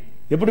கௌலி,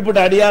 எப்படிப்பட்ட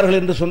அடியார்கள்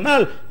என்று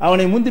சொன்னால்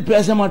அவனை முந்தி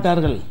பேச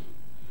மாட்டார்கள்.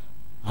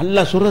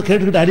 அல்லாஹ் சொல்ற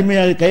கேட்டுக்கிட்டு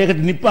அடிமையாக கையை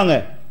கட்டி நிற்பாங்க,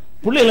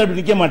 பிள்ளைகள் அப்படி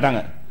நிற்க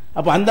மாட்டாங்க.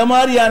 அப்ப அந்த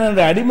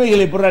மாதிரியான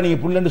அடிமைகளை எப்படி நீங்க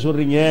புள்ளன்னு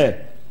சொல்றீங்க?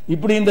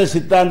 இப்படி இந்த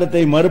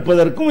சித்தாந்தத்தை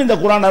மறுப்பதற்கும் இந்த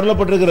குர்ஆன்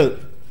அருளப்பட்டிருக்கிறது.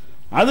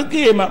 அதுக்கு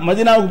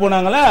மதீனாவுக்கு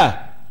போனாங்களா,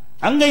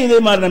 அங்க இதே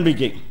மாதிரி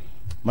நம்பிக்கை.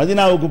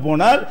 மதீனாவுக்கு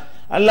போனால்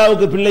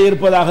அல்லாஹ்வுக்கு பிள்ளை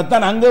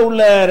இருப்பதாகத்தான் அங்க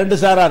உள்ள ரெண்டு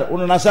சாரார்,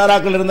 ஒன்னு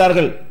நசாராக்கள்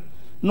இருந்தார்கள்,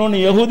 இன்னொன்னு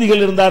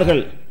யகூதிகள்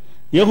இருந்தார்கள்.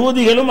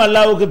 யகூதிகளும்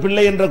அல்லாஹ்வுக்கு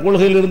பிள்ளை என்ற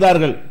கொள்கையில்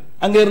இருந்தார்கள்.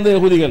 அங்க இருந்த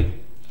யகூதிகள்,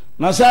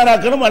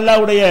 நசாராக்களும்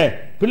அல்லாஹ்வுடைய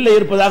பிள்ளை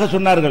இருப்பதாக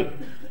சொன்னார்கள்.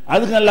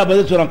 அதுக்கு அல்லாஹ்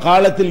பதில் சொல்றான்,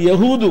 காலத்தில்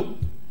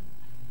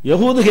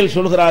யகூதிகள்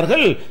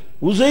சொல்கிறார்கள்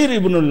உசைர்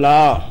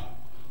இப்னுல்லாஹ்,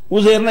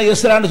 உசைர்னா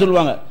எஸ்ரான்னு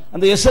சொல்லுவாங்க.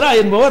 அந்த எஸ்ரா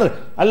என்பவர்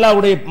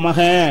அல்லாஹ்வுடைய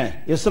மகன்.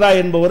 எஸ்ரா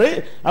என்பவர்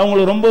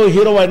அவங்களுக்கு ரொம்ப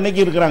ஹீரோவா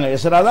இன்னைக்கு இருக்கிறாங்க.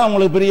 எஸ்ரா தான்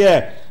அவங்களுக்கு பெரிய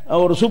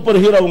ஒரு சூப்பர்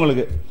ஹீரோ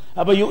அவங்களுக்கு.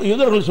 அப்ப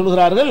யூதர்கள்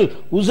சொல்கிறார்கள்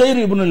உசைர்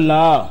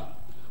இப்னுல்லாஹ்,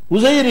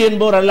 உசைர்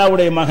என்பவர்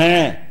அல்லாஹ்வுடைய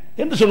மகன்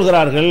என்று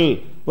சொல்கிறார்கள்.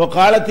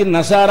 காலத்தின்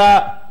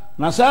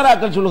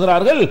நசாராக்கள்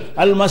சொல்கிறார்கள்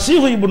அல்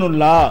மசீஹு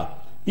இப்னுல்லாஹ்,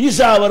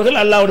 ஈசா அவர்கள்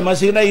அல்லாஹ்வுடைய,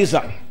 மசீஹ்னா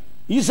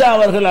ஈசா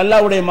அவர்கள்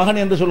அல்லாஹ்வுடைய மகன்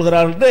என்று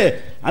சொல்கிறார்கள்.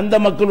 அந்த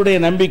மக்களுடைய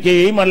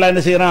நம்பிக்கையையும் அல்லாஹ்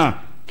என்ன செய்யறான்,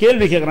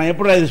 கேள்வி கேட்கிறான்.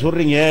 எப்படி இது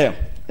சொல்றீங்க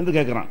என்று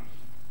கேட்கிறான்.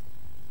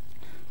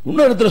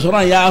 இன்னொரு இடத்துல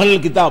சொல்றான், யா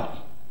அஹ்லல் கிதாப்,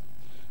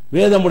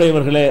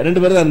 வேதமுடையவர்களே. ரெண்டு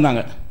பேர் தான்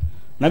இருந்தாங்க.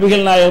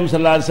 நபிகள் நாயகம்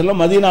ஸல்லல்லாஹு அலைஹி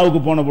வஸல்லம் மதீனாவுக்கு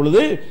போன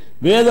பொழுது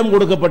வேதம்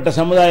கொடுக்கப்பட்ட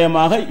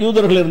சமுதாயமாக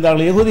யூதர்கள்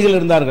இருந்தார்கள், யகூதிகள்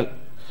இருந்தார்கள்.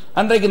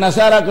 அன்றைக்கு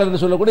நசாராக்கள்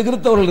என்று சொல்லக்கூடிய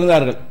கிறிஸ்தவர்கள்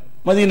இருந்தார்கள்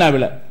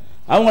மதீனாவில்.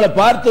 அவங்கள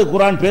பார்த்து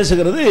குர்ஆன்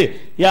பேசுகிறது,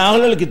 யா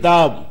அஹ்லல்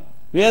கிதாப்,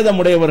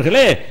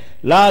 வேதமுடையவர்களே,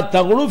 லா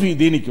தகுலு ஃபீ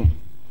தீனிக்கும்,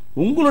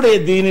 உங்களுடைய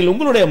தீனில்,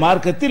 உங்களுடைய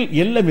மார்க்கத்தில்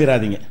எல்லை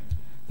மீறாதீங்க.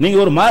 நீங்க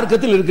ஒரு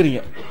மார்க்கத்தில்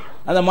இருக்கிறீங்க,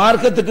 அந்த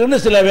மார்க்கத்துக்குன்னு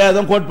சில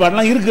வேதம்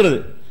கோட்பாடுலாம் இருக்கிறது,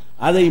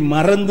 அதை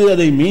மறந்து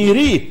அதை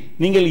மீறி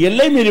நீங்கள்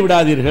எல்லை மீறி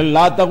விடாதீர்கள்.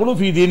 லா தகுலு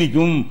ஃபீ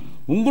தீனிக்கும்,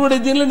 உங்களுடைய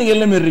தீனில் நீங்க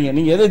எல்லை மீறீங்க.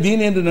 நீங்க எதை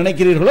தீன் என்று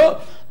நினைக்கிறீர்களோ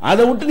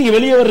அதை விட்டு நீங்க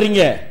வெளியே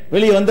வர்றீங்க,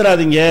 வெளியே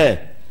வந்துடாதீங்க.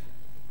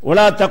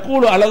 ஒலா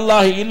தக்கூலு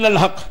அலல்லாஹி இல்லல்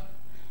ஹக்,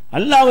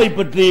 அல்லாஹ்வை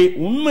பற்றி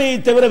உண்மையை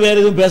தவிர வேற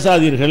எதுவும்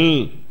பேசாதீர்கள்.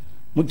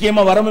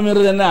 முக்கியமா வரம்பு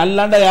மீறது என்ன,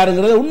 அல்லாண்டா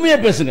யாருங்கிறத உண்மையா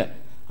பேசுங்க,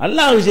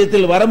 அல்லாஹ்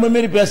விஷயத்தில் வரம்பு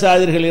மீறி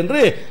பேசாதீர்கள் என்று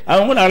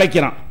அவங்க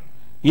அழைக்கிறான்.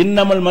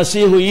 இன்னமல்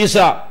மசீஹு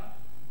ஈசா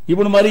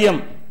இப்னு மரியம்,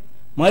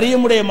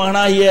 மரியமுடைய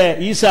மகனாகிய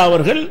ஈசா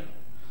அவர்கள்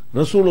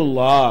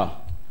ரசூலுல்லாஹ்,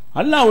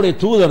 அல்லாஹ்வுடைய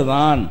தூதர்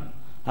தான்.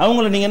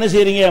 அவங்கள நீங்க என்ன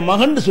செய்றீங்க,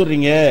 மகன்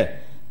சொல்றீங்க.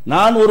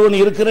 நான்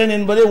ஒருவன் இருக்கிறேன்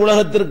என்பதை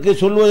உலகத்திற்கு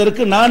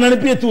சொல்வதற்கு நான்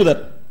அனுப்பிய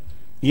தூதர்,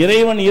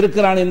 இறைவன்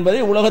இருக்கிறான்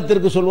என்பதை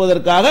உலகத்திற்கு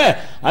சொல்வதற்காக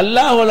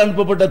அல்லாஹ்வால்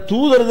அனுப்பப்பட்ட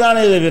தூதர்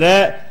தானே தவிர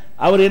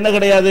அவர் என்ன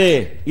கிடையாது,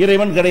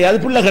 இறைவன் கிடையாது,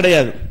 பிள்ளை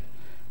கிடையாது.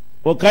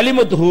 ஓ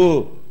கலிமத்துஹு,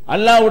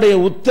 அல்லாஹ்வுடைய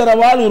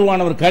உத்தரவால்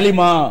உருவானவர்,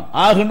 கலிமா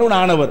ஆகின்ற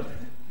ஆனவர்.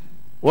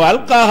 ஓ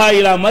அல்காஹா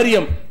இலா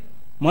மரியம்,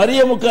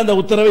 மரியமுக்கு அந்த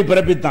உத்தரவை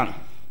பிறப்பித்தான்.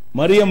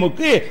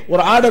 மரியமுக்கு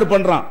ஒரு ஆர்டர்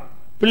பண்றான்,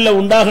 பிள்ளை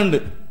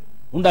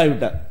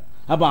உண்டாகிவிட்டார்.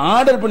 அப்ப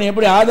ஆர்டர் பண்ணி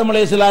எப்படி ஆதம்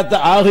அலைஹிஸ்ஸலாத்து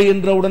ஆகு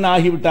என்றவுடன்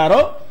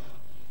ஆகிவிட்டாரோ,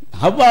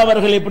 ஹவ்வா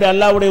அவர்கள் எப்படி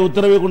அல்லாஹ்வுடைய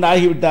உத்தரவை கொண்டு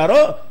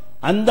ஆகிவிட்டாரோ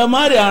அந்த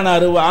மாதிரி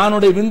ஆனாரு.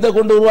 ஆணுடைய விந்த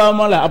கொண்டு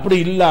உருவாமல அப்படி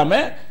இல்லாம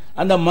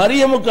அந்த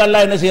மரியமுக்கு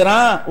அல்லாஹ் என்ன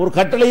செய்யறான், ஒரு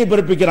கட்டளையை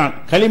பிறப்பிக்கிறான்.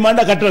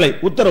 கலிமாண்ட கட்டளை,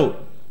 உத்தரவு.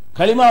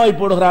 கலிமாவை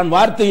போடுகிறான்,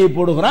 வார்த்தையை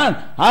போடுகிறான்,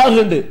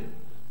 ஆகுண்டு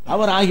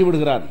அவர்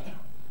ஆகிவிடுகிறார்.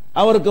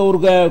 அவருக்கு ஒரு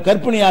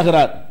கற்பிணி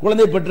ஆகிறார்,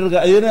 குழந்தை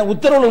பெற்றிருக்க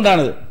உத்தரவு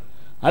உண்டானது.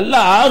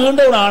 அல்லாஹ்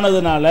ஆகுண்ட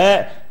ஆனதுனால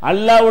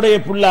அல்லாஹ்வுடைய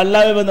புள்ள,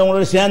 அல்லாஹ்வே வந்து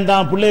அவங்களோட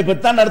சேர்ந்தான், பிள்ளையை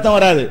பெற்றான் அர்த்தம்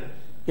வராது.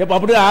 எப்ப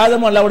அப்படியே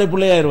ஆதம் அல்லாஹ்வுடைய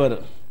பிள்ளையாயிருவாரு.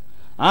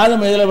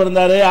 ஆதம் எதுல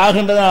பிறந்தாரு,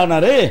 ஆகுண்டதான்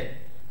ஆனாரு.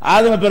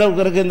 ஆதம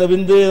பிறக்கிறதுக்கு இந்த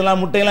விந்து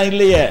இதெல்லாம் முட்டையெல்லாம்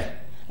இல்லையே.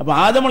 அப்ப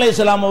ஆதம்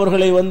அலைஹிஸ்ஸலாம்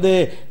அவர்களை வந்து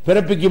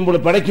பிறப்பிக்கும்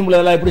பொழுது, படைக்கும் பொழுது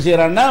எல்லாம் எப்படி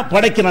செய்யறான்னா,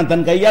 படைக்கிறான்,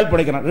 தன் கையால்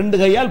படைக்கிறான். 2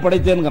 கையால்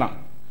படைத்தேன்கிறான்.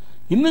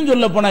 இன்னும்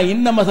சொல்ல போனா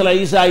இன்ன மசல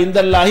ஈசா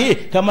இந்தல்லாஹி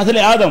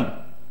கமசலி ஆதம்,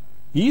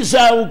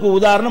 ஈசாவுக்கு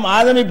உதாரணம்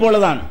ஆதமை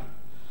போலதான்.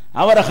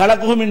 அவரை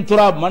ஹலகுஹு மின்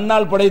துராப்,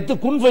 மண்ணால் படைத்து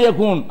குன்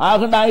ஃபயகூன்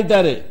ஆகுன்னு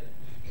ஆயிட்டாரு.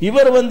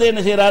 இவர்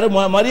என்ன செய்யறாரு,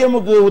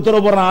 மரியமுக்கு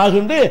உத்தரவு போடுறான்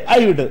ஆகுண்டு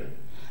ஆகிவிட்டு.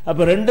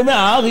 அப்ப ரெண்டுமே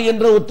ஆகு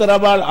என்ற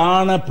உத்தரவால்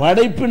ஆன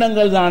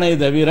படைப்பினங்கள் தானே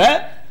தவிர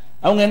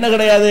அவங்க என்ன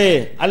கிடையாது,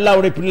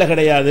 அல்லாஹ்வுடைய பிள்ளை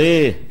கிடையாது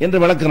என்று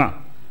விளக்குறான்.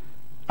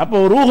 அப்போ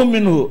ரூஹும்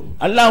மின்ஹு,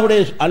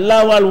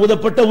 அல்லாஹ்வால்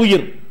ஊதப்பட்ட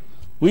உயிர்.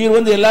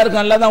 உயிர்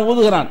எல்லாருக்கும் அல்லாஹ் தான்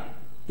ஊதுகிறான்.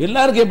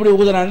 எல்லாருக்கும் எப்படி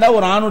ஊதுறான்டா,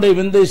 ஒரு ஆணுடைய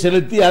விந்தை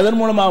செலுத்தி அதன்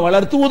மூலமா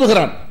வளர்த்து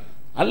ஊதுகிறான்.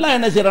 அல்லாஹ்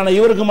என்ன செய்யறான்,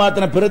 இவருக்கு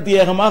மாத்திர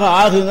பிரத்யேகமாக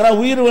ஆகுங்கிறான்.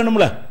 உயிர்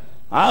வேணும்ல,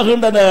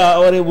 ஆகுன்ற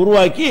அவரை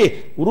உருவாக்கி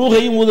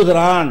ரூஹையும்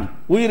ஊதுகிறான்.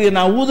 உயிர்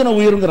நான் ஊதுன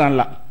உயிருங்கிறான்.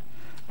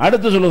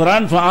 அடுத்து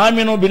சொல்லுகிறான்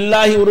ஆமினு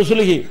பில்லாஹி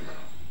ருசுலிஹி,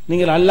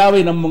 நீங்கள்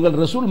அல்லாஹ்வை நம்புங்கள்,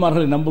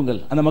 ரசூல்மார்களை நம்புங்கள்.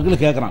 அந்த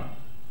மக்கள் கேட்கிறான்,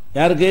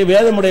 யாருக்கு,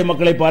 வேதமுடைய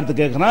மக்களை பார்த்து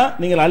கேட்கிறான்,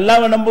 நீங்கள்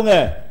அல்லாஹ்வை நம்புங்க,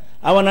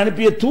 அவன்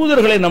அனுப்பிய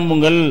தூதர்களை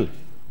நம்புங்கள்.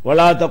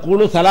 வலா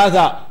தகூலு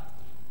சலாசா,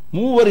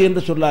 மூவர்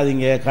என்று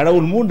சொல்லாதீங்க,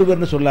 கடவுள் 3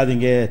 பேர்னு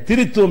சொல்லாதீங்க,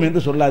 திரித்துவம்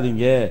என்று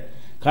சொல்லாதீங்க,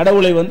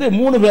 கடவுளை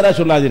 3 பேரா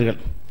சொல்லாதீர்கள்.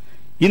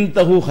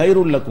 இன்தஹு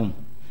ஹைருல் லக்கும்,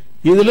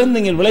 இதிலிருந்து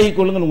நீங்கள் விலகிக்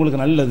கொள்ளுங்கள்,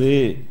 உங்களுக்கு நல்லது.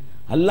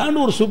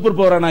 அல்லான்னு ஒரு சூப்பர்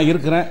பவரா நான்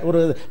இருக்கிறேன்.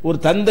 ஒரு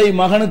தந்தை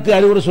மகனுக்கு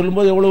அறிவுரை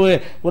சொல்லும்போது எவ்வளவு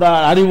ஒரு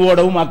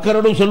அறிவோடவும்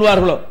அக்கறோடும்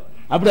சொல்வார்களோ,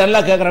 அப்படி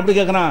அல்லாஹ் கேட்கறான். அப்படி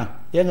கேட்கறான்,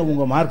 ஏங்க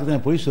உங்க மார்க்கத்தை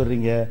பொய்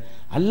சொல்றீங்க,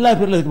 அல்லாஹ்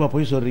பேர்ல இருக்குமா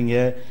பொய் சொல்றீங்க?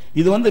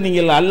 இது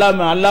நீங்கள்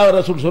அல்லாஹ்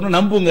ரசூல் சொன்ன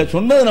நம்புங்க,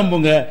 சொன்னது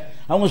நம்புங்க,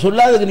 அவங்க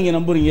சொல்லாததுக்கு நீங்க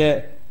நம்புறீங்க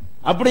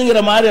அப்படிங்கிற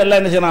மாதிரி அல்லாஹ்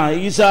என்ன செய்யறான்.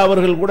 ஈசா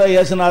அவர்கள் கூட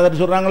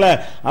இயேசுநாதர் சொல்றாங்களே,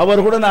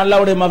 அவர் கூட நான்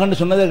அல்லாஹ்வுடைய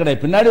மகன் சொன்னதே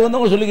கிடையாது, பின்னாடி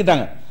அவங்க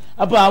சொல்லிக்கிட்டாங்க.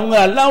 அப்ப அவங்க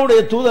அல்லாஹ்வுடைய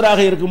தூதராக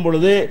இருக்கும்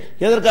பொழுது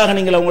எதற்காக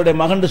நீங்கள் அவங்களுடைய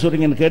மகன்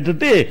சொல்றீங்கன்னு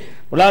கேட்டுட்டு,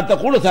 வலாத்த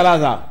கூல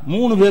சலாசா,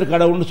 3 பேர்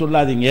கடவுள்னு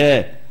சொல்லாதீங்க,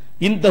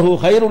 இன்தஹு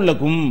ஹைருல்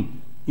லக்கும்,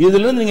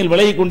 இதிலிருந்து நீங்கள்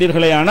விலகி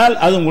கொண்டீர்களே ஆனால்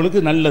அது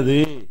உங்களுக்கு நல்லது,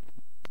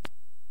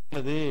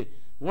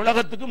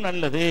 உலகத்துக்கும்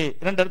நல்லது.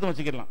 2 அர்த்தம்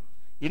வச்சுக்கலாம்.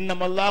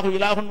 இன்னமல்லாஹு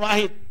இலாஹுன்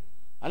வாஹித்,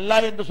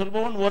 அல்லாஹ் என்று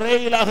சொல்பவன் ஒரே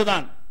இலாஹு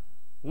தான்,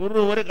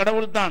 ஒரு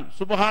கடவுள் தான்.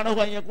 சுப்ஹானஹு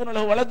அன் யகூன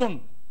லஹு வலதுன்,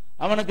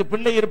 அவனுக்கு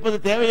பிள்ளை இருப்பது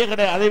தேவையே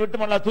கிடையாது, அதை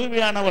விட்டும் அல்லாஹ்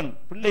தூய்மையானவன்,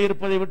 பிள்ளை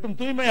இருப்பதை விட்டும்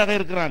தூய்மையாக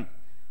இருக்கிறான்.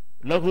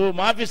 லஹு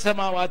மாஃபிஸ்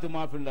ஸமாவாதி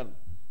மாஃபில் அர்த்,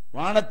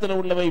 வானத்தில்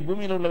உள்ளவை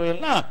பூமியில் உள்ளவை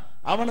எல்லாம்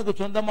அவனுக்கு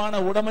சொந்தமான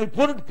உடைமை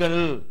பொருட்கள்.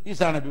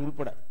 ஈசா நபி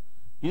உட்பட,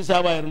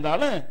 ஈசாவா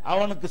இருந்தாலும்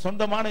அவனுக்கு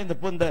சொந்தமான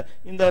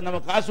இந்த நம்ம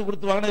காசு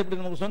கொடுத்து வாங்கினா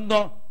எப்படி நமக்கு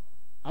சொந்தம்,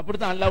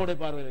 அப்படித்தான் அல்லாஹ்வுடைய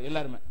பார்வையில்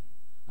எல்லாருமே.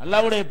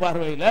 அல்லாஹ்வுடைய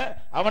பார்வையில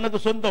அவனுக்கு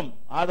சொந்தம்.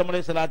 ஆதம்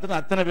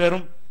அலைஹிஸ்ஸலாத்துக்கு அத்தனை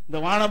பேரும், இந்த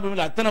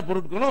வானபூமியில் அத்தனை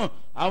பொருட்களும்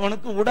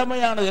அவனுக்கு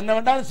உடைமையானது, என்ன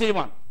வேண்டாலும்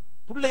செய்வான்,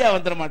 பிள்ளையா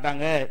வந்துட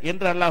மாட்டாங்க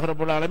என்று அல்லாஹ்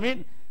ரப்பல்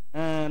ஆலமீன்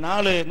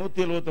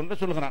 4:171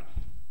 சொல்கிறான்.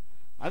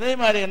 அதே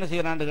மாதிரி என்ன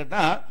செய்யறான்னு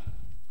கேட்டா,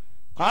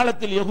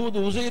 காலத்தில் யஹூது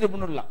உசைர்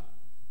இப்னுல்லாஹ்,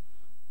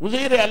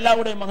 உசைரை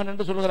அல்லாஹ்வுடைய மகன்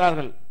என்று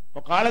சொல்கிறார்கள்.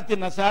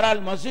 காலத்தில்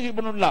நசாரால் மசீஹ்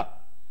இப்னுல்லாஹ்,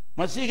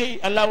 மசீஹை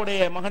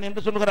அல்லாஹ்வுடைய மகன்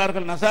என்று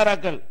சொல்கிறார்கள்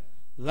நசாராக்கள்.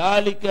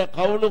 ذالک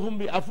قولهم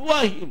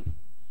بافواههم,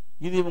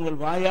 இது உங்கள்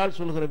வாயால்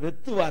சொல்கிற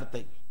வெத்து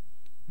வார்த்தை.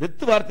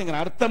 வெத்து வார்த்தைங்கிற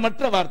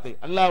அர்த்தமற்ற வார்த்தை.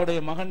 அல்லாஹ்வுடைய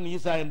மகன்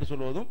ஈசா என்று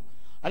சொல்வதும்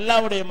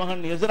அல்லாஹ்வுடைய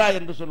மகன் எஸ்ரா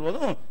என்று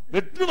சொல்வதும்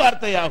வெற்று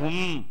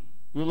வார்த்தையாகும்.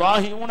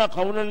 யுலாஹிஊன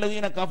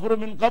கௌலல்லதீன கஃபரு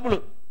மின் கப்லு,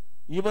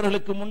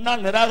 இவர்களுக்கு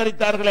முன்னால்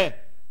நிராகரித்தார்களே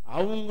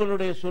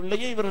அவங்களுடைய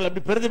சொல்லையே இவர்கள்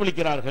அப்படி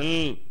பிரதிபலிக்கிறார்கள்.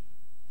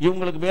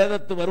 இவங்களுக்கு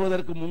வேதத்து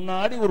வருவதற்கு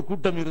முன்னாடி ஒரு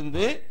கூட்டம்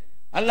இருந்து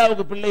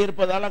அல்லாஹ்வுக்கு பிள்ளை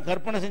இருப்பதால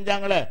கற்பனை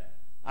செஞ்சாங்களே,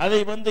 அதை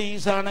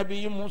ஈசா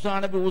நபியும் மூசா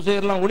நபி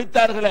உசைர்லாம்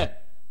ஒழித்தார்களே,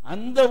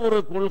 அந்த ஒரு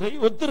கொள்கை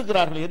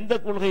ஒத்திருக்கிறார்கள். எந்த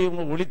கொள்கை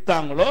இவங்க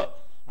ஒழித்தாங்களோ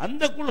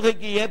அந்த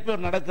கொள்கைக்கு ஏற்ப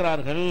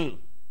நடக்கிறார்கள்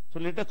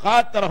சொல்லிட்டு,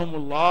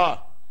 காத்தரஹமுல்லாஹ்,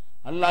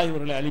 அல்லாஹ்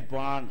இவர்களை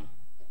அழிப்பான்.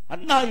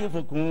 அன்னா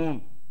யுஃபகூன்,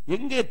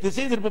 எங்கே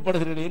திசை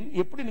திருப்பப்படுகிறீர்கள்,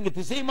 எப்படி நீங்க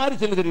திசை மாறி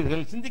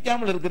செல்கிறீர்கள்,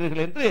 சிந்திக்காமல்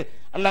இருக்கிறீர்கள் என்று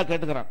அல்லாஹ்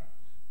கேட்டுக்கிறான்.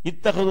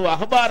 இத்தகது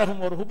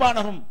அஹ்பாரஹும் ஒரு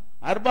ஹுபானஹும்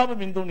அர்பாபு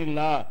மின்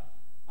தூனில்லாஹ்,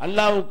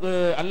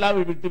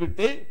 அல்லாஹ்வை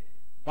விட்டுவிட்டு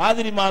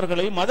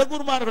பாதிரிமார்களையும்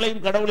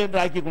மதகுருமார்களையும் கடவுள் என்று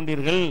ஆக்கி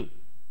கொண்டீர்கள்.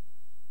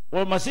 ஓ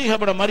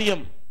மசீஹபட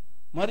மரியம்,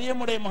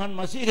 மரியமுடைய மகன்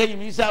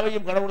மசீகையும்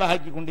ஈசாவையும் கடவுளாக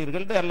ஆக்கி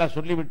கொண்டீர்கள் என்று அல்லாஹ்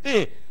சொல்லிவிட்டு,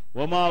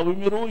 ஒமா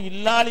உமிரு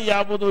இல்லாலி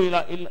யாபுது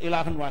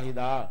இலாஹன்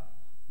வாஹிதா,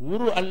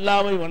 ஒரு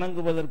அல்லாவை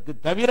வணங்குவதற்கு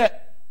தவிர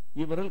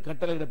இவர்கள்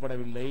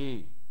கட்டளையிடப்படவில்லை.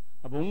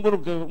 அப்ப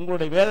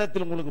உங்களுடைய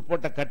வேதத்தில் உங்களுக்கு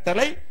போட்ட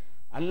கட்டளை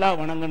அல்லாஹ்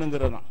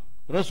வணங்கணுங்கிறது தான்,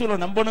 ரசூலை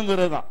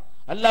நம்பணுங்கிறது தான்,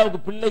 அல்லாவுக்கு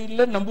பிள்ளை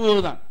இல்லைன்னு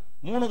நம்புவதுதான்,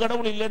 3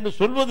 கடவுள் இல்லை என்று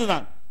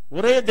சொல்வதுதான்,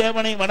 ஒரே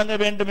தேவனை வணங்க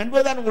வேண்டும்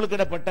என்பதுதான் உங்களுக்கு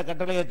இடப்பட்ட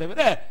கட்டளையை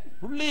தவிர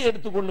புள்ளியை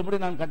எடுத்துக்கொள்ளும்படி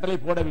நான் கட்டளை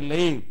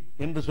போடவில்லை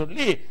என்று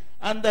சொல்லி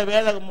அந்த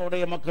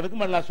வேதமுடைய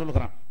மக்களுக்கும் அல்லாஹ்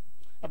சொல்கிறான்.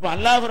 அப்ப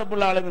அல்லாஹ்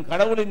ரப்பல் ஆலமீன்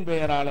கடவுளின்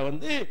பெயரால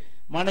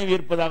மனைவி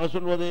இருப்பதாக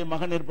சொல்வது,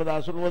 மகன் இருப்பதாக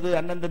சொல்வது,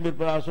 அண்ணன் தம்பி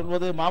இருப்பதாக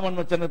சொல்வது, மாமன்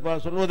மச்சன்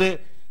இருப்பதாக சொல்வது,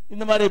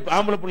 இந்த மாதிரி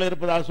ஆம்பளை பிள்ளை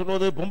இருப்பதாக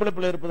சொல்வது, பொம்பளை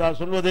பிள்ளை இருப்பதாக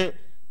சொல்வது,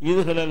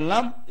 இதுகள்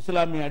எல்லாம்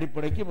இஸ்லாமிய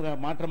அடிப்படைக்கு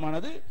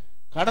மாற்றமானது,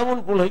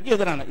 கடவுள் கொள்கைக்கு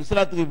எதிரான.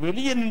 இஸ்லாத்துக்கு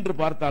வெளியே நின்று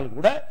பார்த்தால்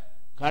கூட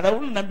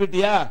கடவுள்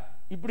நம்பிட்டியா,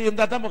 இப்படி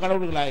இருந்தா தான்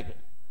கடவுளுக்கு லாயக்கு.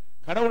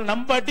 கடவுள்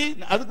நம்பாட்டி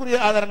அதுக்குரிய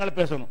ஆதாரங்களை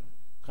பேசணும்.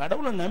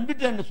 கடவுளை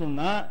நம்பிட்டேன்னு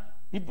சொன்னா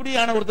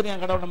இப்படியான ஒருத்தர்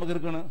என் கடவுள் நமக்கு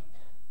இருக்கணும்,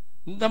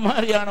 இந்த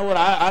மாதிரியான ஒரு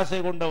ஆசை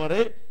கொண்டவர்,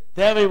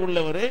 தேவை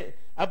உள்ளவர்,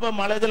 அப்ப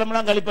மலை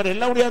ஜலம்லாம் கழிப்பார்,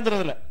 எல்லாம்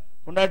முடியாதுல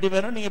பொண்டாட்டி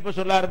வேணும் நீங்க இப்ப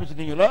சொல்ல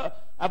ஆரம்பிச்சிட்டீங்களோ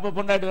அப்ப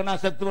பொண்டாட்டி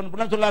வேணும்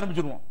செத்துவன் சொல்ல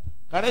ஆரம்பிச்சிருவோம்.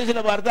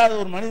 கடைசியில பார்த்தா அது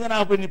ஒரு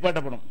மனிதனாக போய்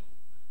நிப்பாட்டப்படும்.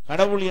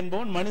 கடவுள்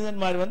என்பவன்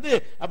மனிதன் மாதிரி வந்து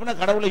அப்படின்னா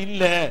கடவுளை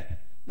இல்ல,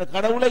 இந்த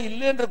கடவுளை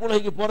இல்லைன்ற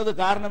கொள்கைக்கு போறது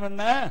காரணம்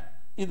என்ன?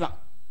 இதுதான்.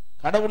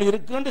 கடவுள்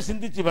இருக்குன்னு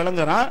சிந்திச்சு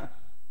விளங்குறான்.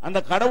 அந்த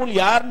கடவுள்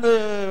யாருன்னு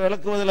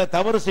விளக்குவதில்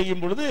தவறு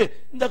செய்யும் பொழுது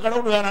இந்த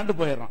கடவுள் வேணாண்டு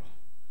போயிடறான்.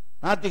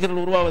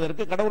 நாத்திகர்கள்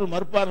உருவாவதற்கு, கடவுள்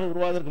மறுப்பார்கள்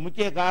உருவாவதற்கு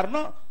முக்கிய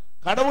காரணம்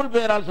கடவுள்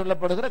பெயரால்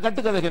சொல்லப்படுகிற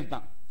கட்டுக்கதைகள்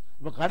தான்.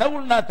 இப்ப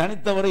கடவுள்னா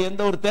தனித்தவர்,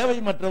 எந்த ஒரு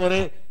தேவையற்றவர்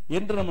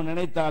என்று நம்ம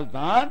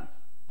நினைத்தால்தான்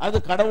அது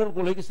கடவுள்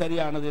கொள்கைக்கு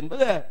சரியானது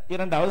என்பதை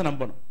இரண்டாவது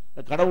நம்பணும்.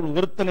 கடவுள்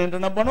ஒருத்தன் என்று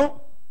நம்பணும்.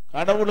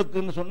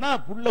 கடவுளுக்குன்னு சொன்னா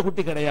புள்ள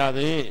குட்டி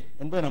கிடையாது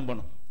என்பதை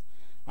நம்பணும்.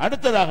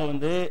 அடுத்ததாக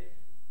வந்து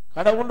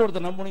கடவுள்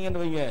ஒருத்தர்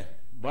நம்பணுங்கன்னு வைங்க,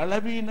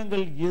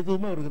 பலவீனங்கள்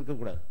எதுவுமே அவருக்கு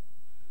இருக்கக்கூடாது.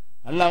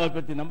 அல்லாஹ்வை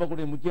பற்றி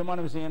நம்பக்கூடிய முக்கியமான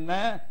விஷயம் என்ன?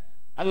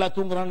 அல்லாஹ்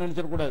தூங்குறான்னு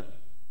நினைச்சிடக்கூடாது.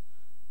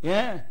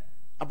 ஏன்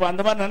அப்ப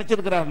அந்த மாதிரி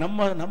நினைச்சிருக்கிறார்.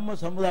 நம்ம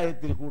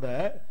சமுதாயத்தில் கூட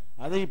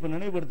அதை இப்ப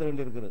நினைவுபடுத்த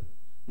வேண்டியிருக்கிறது.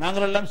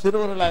 நாங்கள் எல்லாம்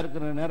சிறுவர்களா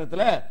இருக்கிற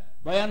நேரத்தில்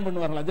பயான்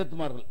பண்ணுவார்கள்,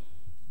 அஜத்துமார்கள்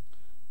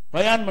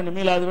பயான் பண்ணி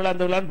மீளாது விழா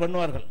அந்த விழான்னு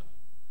பண்ணுவார்கள்.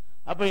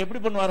 அப்ப எப்படி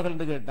பண்ணுவார்கள்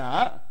என்று கேட்டா,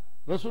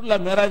 ரசூல்லா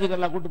மேராஜுக்கு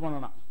எல்லாம் கூட்டு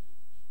போனா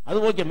அது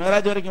ஓகே,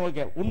 மேராஜ் வரைக்கும்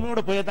ஓகே.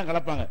 உண்மையோட பொய்யத்தான்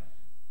கலப்பாங்க.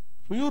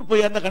 பியூர்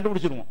பொய்யா இருந்தா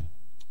கண்டுபிடிச்சிருவோம்.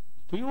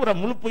 பியூரா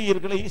முழு பொய்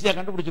இருக்கல ஈஸியா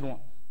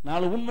கண்டுபிடிச்சிருவோம்.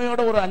 நாலு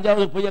உண்மையோட ஒரு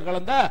அஞ்சாவது பொய்ய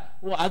கலந்தா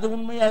அது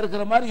உண்மையா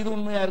இருக்கிற மாதிரி இது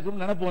உண்மையா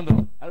இருக்குன்னு நினைப்பு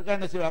வந்துடும். அதுக்காக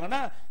என்ன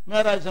செய்வாங்கன்னா,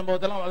 மேராஜ்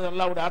சம்பவத்தெல்லாம்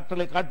அல்லாஹ்வுடைய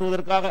ஆற்றலை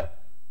காட்டுவதற்காக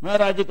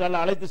மேராஜுக்கு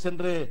அல்லாஹ் அழைத்து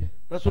சென்று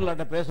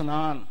ரசூல்லாட்ட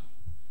பேசினான்.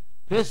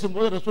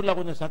 பேசும்போது ரசூல்லா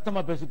கொஞ்சம்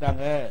சத்தமா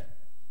பேசிட்டாங்க.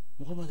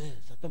 முகமது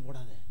சத்தம்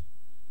போடாத,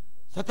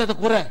 சத்தத்தை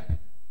குறை.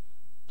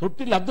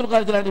 தொட்டில் அப்துல்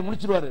காதர் ஜிலானி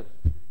முடிச்சிருவாரு.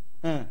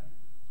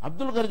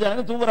 அப்துல் காதர்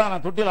ஜிலானி தூங்குறானா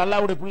தொட்டில்,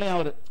 அல்லாஹ்வுடைய பிள்ளையா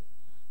அவரு,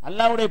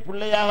 அல்லாஹ்வுடைய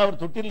பிள்ளையாக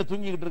அவர் தொட்டில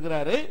தூங்கிக்கிட்டு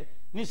இருக்கிறாரு.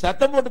 நீ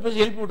சத்தம் போட்டு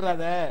பேசி எழுப்பி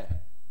விடுறாத.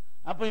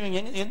 அப்ப இவங்க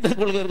எந்த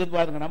கொள்கை இருக்குன்னு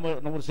பாருங்க.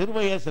 நம்ம ஒரு சிறு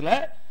வயசுல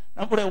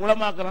நம்முடைய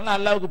உலமாக்கள்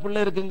அல்லாஹ்வுக்கு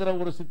பிள்ளை இருக்குங்கிற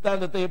ஒரு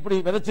சித்தாந்தத்தை எப்படி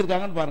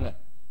விதைச்சிருக்காங்கன்னு பாருங்க.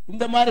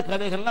 இந்த மாதிரி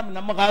கதைகள்லாம்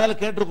நம்ம காதால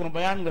கேட்டிருக்கிறோம்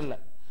பயான்கள்ல.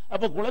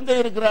 அப்ப குழந்தை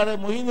இருக்கிறாரு,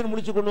 முஹீதீன்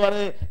முடிச்சு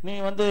கொள்வாரு, நீ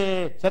வந்து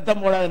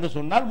சத்தம் போடாது என்று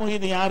சொன்னால்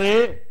முஹீதீன் யாரு?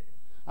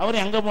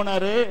 அவர் எங்க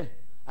போனாரு?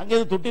 அங்கே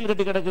தொட்டில்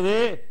கட்டி கிடக்குது.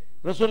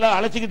 ரசூல்லா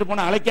அழைச்சிக்கிட்டு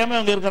போனா அழைக்காம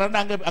அங்க இருக்கிறான்.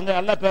 அங்க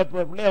அல்லாஹ்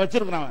பிள்ளைய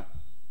வச்சிருக்கிறான்.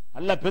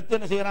 அல்லாஹ் பெத்து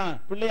என்ன செய்யறான்?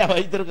 பிள்ளையா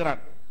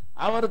வைத்திருக்கிறான்.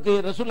 அவருக்கு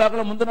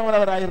ரசூல்லாக்களை முந்தினவர்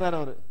அவர் ஆயிடுறாரு,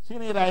 அவர்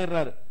சீனியர்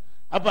ஆயிடுறாரு.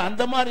 அப்ப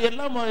அந்த மாதிரி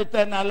எல்லாம்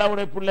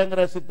அல்லாஹ்வுடைய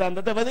பிள்ளைங்கிற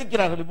சித்தாந்தத்தை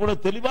விதைக்கிறார்கள்.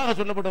 இவ்வளவு தெளிவாக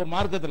சொல்லப்பட்ட ஒரு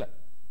மார்க்கத்துல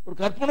ஒரு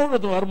கற்பனை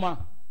வருமா?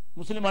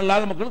 முஸ்லீம்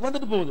அல்லாத மக்களுக்கு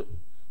வந்துட்டு போகுது.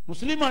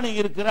 முஸ்லீமா நீங்க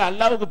இருக்கிற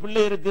அல்லாஹ்வுக்கு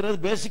பிள்ளை இருக்கிறது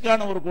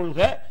பேசிக்கான ஒரு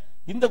கொள்கை.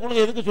 இந்த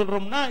கொள்கை எதுக்கு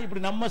சொல்றோம்னா,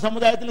 இப்படி நம்ம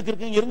சமுதாயத்தில்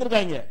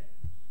இருந்திருக்காங்க.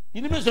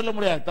 இனிமே சொல்ல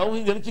முடியாது,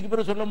 தௌஹீத் எழுச்சிக்கு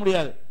பிறகு சொல்ல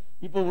முடியாது.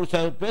 இப்போ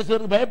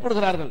பேசுறதுக்கு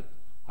பயப்படுகிறார்கள்,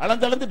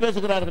 அளந்தளந்து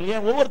பேசுகிறார்கள்.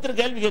 ஏன்? ஒவ்வொருத்தரும்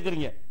கேள்வி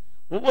கேட்கறீங்க.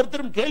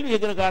 ஒவ்வொருத்தரும் கேள்வி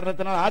கேட்கிற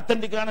காரணத்தினால்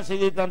ஆத்தன்டிக்கான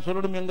செய்தியை தான்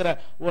சொல்லணும் என்கிற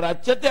ஒரு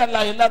அச்சத்தை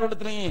அல்லாஹ்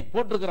எல்லாரோடத்திலையும்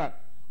போட்டிருக்கிறான்.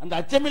 அந்த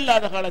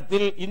அச்சமில்லாத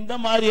காலத்தில் இந்த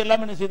மாதிரி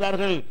எல்லாம் என்ன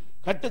செய்தார்கள்?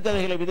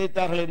 கட்டுக்கதைகளை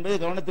விதைத்தார்கள் என்பதை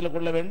கவனத்தில்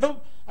கொள்ள வேண்டும்.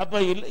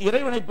 அப்ப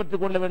இறைவனை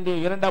பெற்றுக் கொள்ள வேண்டிய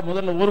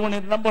முதல்ல ஒருவனை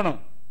நம்பணும்.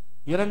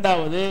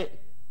 இரண்டாவது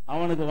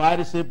அவனுக்கு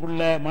வாரிசு,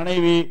 புள்ள,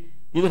 மனைவி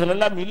இதுகள்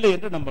எல்லாம் இல்லை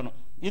என்று நம்பணும்.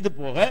 இது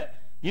போக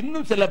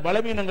இன்னும் சில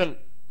பலவீனங்கள்,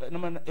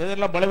 நம்ம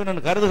எதெல்லாம்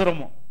பலவீனம்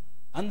கருதுகிறோமோ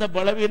அந்த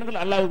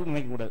பலவீனங்கள் அல்லாஹ்வுக்கு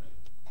நினைக்க கூடாது.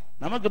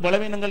 நமக்கு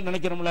பலவீனங்கள்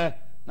நினைக்கிறோம்ல,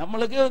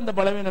 நம்மளுக்கு இந்த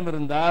பலவீனம்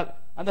இருந்தால்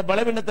அந்த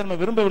பலவீனத்தை நம்ம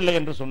விரும்பவில்லை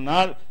என்று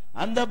சொன்னால்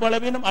அந்த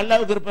பலவீனம்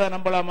அல்லாஹ்வுக்கு இருப்பதை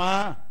நம்பலாமா?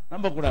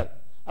 நம்பக்கூடாது.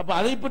 அப்ப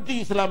அதை பற்றி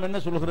இஸ்லாம் என்ன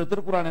சொல்கிறது,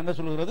 திருக்குர்ஆன் என்ன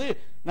சொல்கிறது,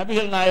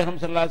 நபிகள் நாயகம்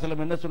ஸல்லல்லாஹு அலைஹி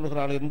வஸல்லம் என்ன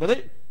சொல்கிறார்கள் என்பதை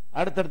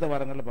அடுத்தடுத்த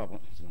வாரங்களில்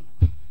பார்ப்போம்.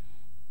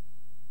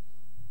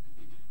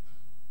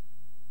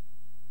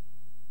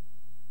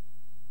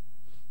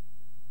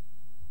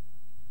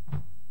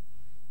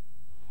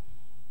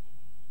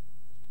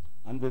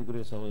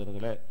 அன்பிற்குரிய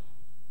சகோதரர்களே,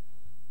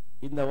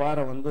 இந்த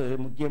வாரம்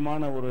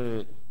முக்கியமான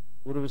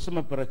ஒரு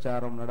விஷம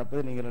பிரச்சாரம்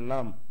நடப்பதை நீங்கள்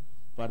எல்லாம்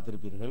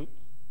பார்த்திருப்பீர்கள்.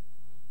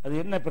 அது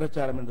என்ன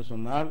பிரச்சாரம் என்று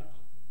சொன்னால்,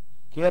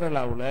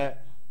 கேரளாவில்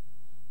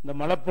இந்த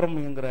மலப்புரம்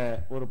என்கிற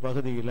ஒரு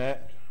பகுதியில்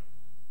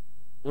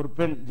ஒரு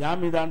பெண்,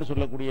 ஜாமிதான்னு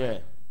சொல்லக்கூடிய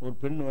ஒரு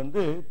பெண்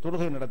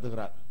தொழுகை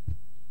நடத்துகிறார்.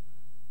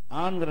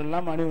 ஆண்கள்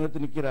எல்லாம்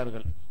அணிவகுத்து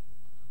நிற்கிறார்கள்.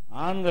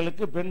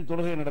 ஆண்களுக்கு பெண்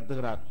தொழுகை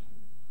நடத்துகிறார்.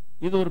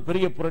 இது ஒரு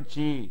பெரிய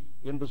புரட்சி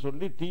என்று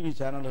சொல்லி டிவி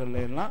சேனல்கள்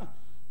எல்லாம்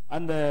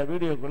அந்த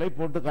வீடியோக்களை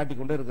போட்டு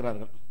காட்டிக்கொண்டே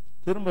இருக்கிறார்கள்.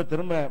 திரும்ப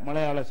திரும்ப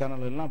மலையாள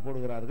சேனல்கள் எல்லாம்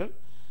போடுகிறார்கள்,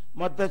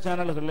 மற்ற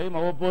சேனல்களையும்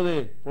அவ்வப்போது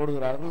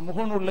போடுகிறார்கள்.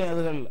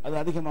 முகநூல்லையும் அது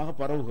அதிகமாக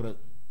பரவுகிறது.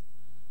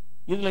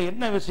 இதுல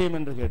என்ன விஷயம்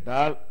என்று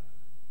கேட்டால்,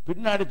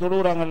 பின்னாடி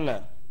தொழுகிறாங்கல்ல,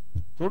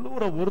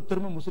 தொழுகிற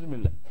ஒருத்தருமே முஸ்லீம்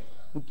இல்லை.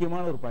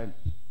 முக்கியமான ஒரு பாயிண்ட்.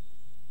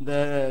 இந்த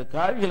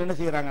காவிகள் என்ன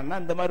செய்யறாங்கன்னா,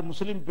 இந்த மாதிரி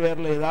முஸ்லீம்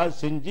பேர்ல ஏதாவது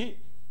செஞ்சு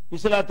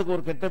இஸ்லாத்துக்கு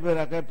ஒரு கெட்ட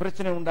பேராக்க,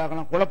 பிரச்சனை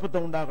உண்டாகலாம், குழப்பத்தை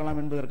உண்டாகலாம்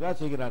என்பதற்காக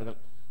செய்கிறார்கள்.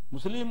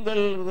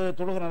 முஸ்லீம்கள்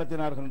தொழுகை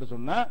நடத்தினார்கள் என்று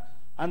சொன்னா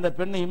அந்த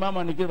பெண்ணை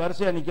இமாமா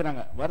வரிசையா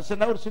நிக்கிறாங்க.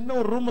 வரிசைனா ஒரு சின்ன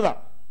ஒரு ரூம் தான்.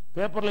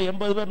 பேப்பர்ல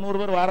 80 பேர் 100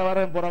 பேர்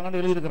வாரம் போறாங்கன்னு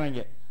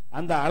எழுதியிருக்கிறாங்க.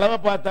 அந்த அளவை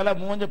பார்த்தால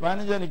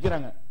 15 தான்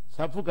நிக்கிறாங்க.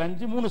 சஃபுக்கு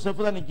 3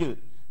 சஃபு தான் நிக்குது.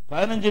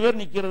 15 பேர்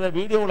நிக்கிறத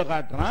வீடியோவில்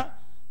காட்டுறான்.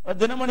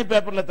 தினமணி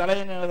பேப்பர்ல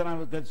தலையங்க எழுதுறான்,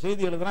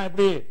 செய்தி எழுதுறான்.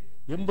 இப்படி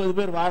 80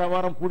 பேர் வார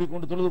வாரம்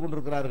கூடிக்கொண்டு தொழுது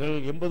கொண்டிருக்கிறார்கள்.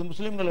 80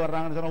 முஸ்லீம்கள்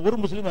வர்றாங்கன்னு சொன்னா ஒரு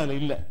முஸ்லீம் அதுல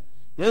இல்ல.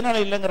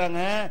 எதனால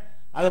இல்லங்கிறாங்க?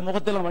 அதை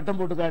முகத்தில் வட்டம்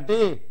போட்டு காட்டி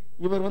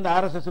இவர் வந்து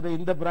RSS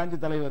இந்த பிரான்ச்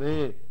தலைவர்,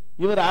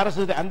 இவர்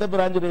RSS அந்த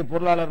பிராஞ்சுடைய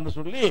பொருளாளர்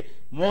சொல்லி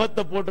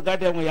முகத்தை போட்டு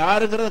காட்டி அவங்க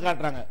யாருங்கிறத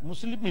காட்டுறாங்க.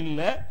 முஸ்லீம்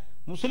இல்ல,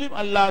 முஸ்லீம்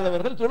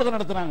அல்லாதவர்கள் தொழுகை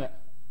நடத்துறாங்க.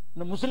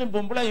 இந்த முஸ்லீம்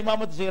பொம்பளை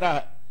இமாமத்து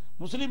செய்யறாங்க.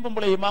 முஸ்லீம்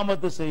பொம்பளை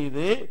இமாமத்து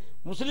செய்து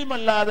முஸ்லீம்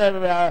அல்லாத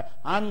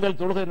ஆண்கள்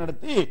தொழுகை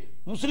நடத்தி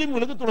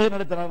முஸ்லீம்களுக்கு தொழுகை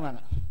நடத்துறாங்க.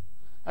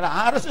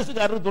 RSS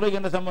தொழுகை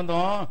என்ன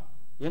சம்பந்தம்?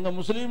 எங்க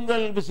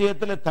முஸ்லீம்கள்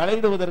விஷயத்தில்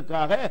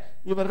தலையிடுவதற்காக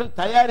இவர்கள்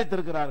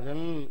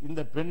தயாரித்திருக்கிறார்கள்.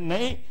 இந்த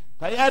பெண்ணை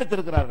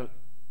தயாரித்திருக்கிறார்கள்.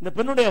 இந்த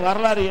பெண்ணுடைய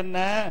வரலாறு என்ன?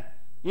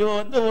 இவ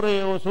வந்து ஒரு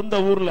சொந்த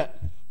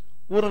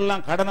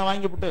ஊரெல்லாம் கடனை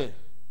வாங்கிவிட்டு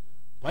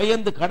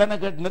பயந்து கடனை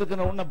கேட்டு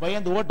நிற்கிற உடனே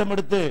பயந்து ஓட்டம்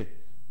எடுத்து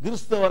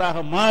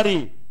கிறிஸ்தவராக மாறி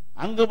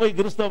அங்க போய்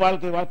கிறிஸ்தவ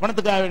வாழ்க்கை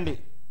பணத்துக்காக வேண்டி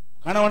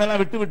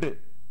கணவனெல்லாம் விட்டு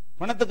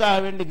பணத்துக்காக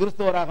வேண்டி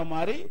கிறிஸ்தவராக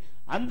மாறி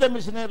அந்த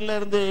மிஷினரில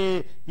இருந்து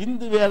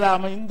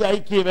இந்து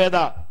ஐக்கிய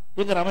வேதா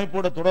என்கிற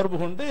அமைப்போட தொடர்பு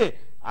கொண்டு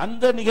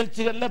அந்த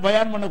நிகழ்ச்சிகள்ல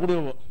பயான்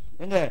பண்ணக்கூடியவோ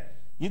எங்க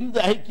இந்து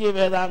ஐக்கிய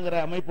வேதாங்கிற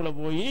அமைப்புல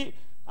போய்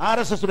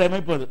RSS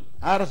அமைப்பு, அது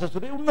RSS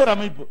இன்னொரு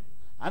அமைப்பு,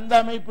 அந்த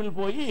அமைப்பில்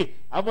போய்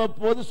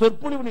அவ்வப்போது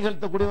சொற்பொழிவு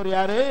நிகழ்த்தக்கூடியவர்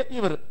யாரு?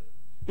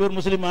 இவர்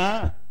முஸ்லிமா?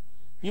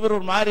 இவர்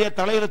ஒரு மாறிய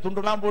தலையில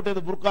துண்டுலாம்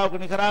போட்டு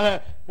புர்காவுக்கு நிகராக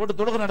போட்டு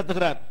தொழுகை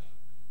நடத்துகிறார்.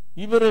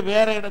 இவர்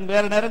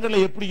வேற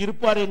நேரங்களில் எப்படி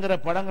இருப்பார் என்கிற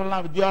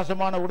படங்கள்லாம்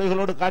வித்தியாசமான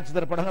உடைகளோடு காட்சி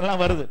தர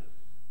படங்கள்லாம் வருது.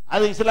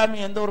 அது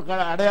இஸ்லாமிய எந்த ஒரு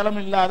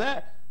அடையாளமும் இல்லாத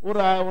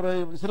ஒரு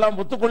இஸ்லாம்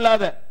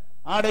ஒத்துக்கொள்ளாத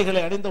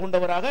ஆடைகளை அணிந்து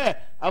கொண்டவராக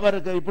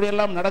அவருக்கு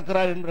இப்படியெல்லாம்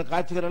நடக்கிறார் என்ற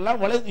காட்சிகள் எல்லாம்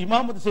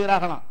இமாமத்து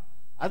செய்யறாங்களாம்.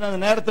 அது அந்த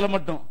நேரத்தில்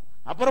மட்டும்.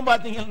 அப்புறம்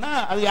பாத்தீங்கன்னா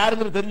அது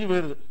யாருங்கிறது தெரிஞ்சு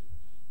போயிருது.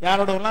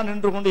 யாரோட எல்லாம்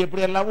நின்று கொண்டு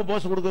எப்படி எல்லாமும்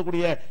போஸ்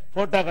கொடுக்கக்கூடிய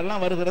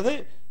போட்டோக்கள்லாம் வருகிறது.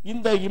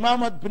 இந்த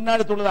இமாமத்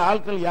பின்னாடி தொழுத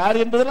ஆட்கள்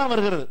யார் என்பதெல்லாம்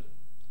வருகிறது.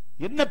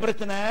 என்ன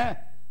பிரச்சனை?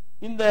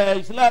 இந்த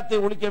இஸ்லாத்தை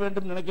ஒழிக்க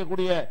வேண்டும்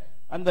நினைக்கக்கூடிய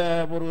அந்த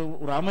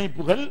ஒரு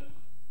அமைப்புகள்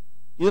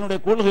இதனுடைய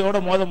கொள்கையோட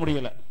மோத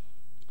முடியல,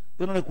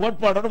 இதனுடைய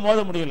கோட்பாடோட மோத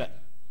முடியல.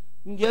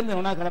 இங்க இருந்து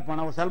வேணா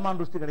கிடைப்பானா? ஒரு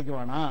சல்மான் ருஷ்டி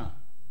கிடைக்குவானா?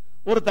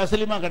 ஒரு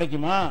தஸ்லீமா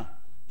கிடைக்குமா?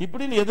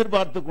 இப்படின்னு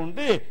எதிர்பார்த்து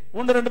கொண்டு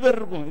 1-2 பேர்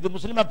இருக்கும். இது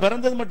முஸ்லீமா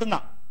பிறந்தது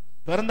மட்டும்தான்.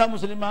 பிறந்தா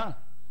முஸ்லீமா?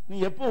 நீ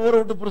எப்போ ஊரை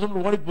விட்டு புருஷன்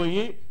ஓடி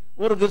போய்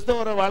ஒரு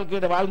கிறிஸ்தவ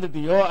வாழ்க்கையில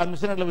வாழ்ந்துட்டியோ, அந்த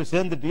மிஷனரில் போய்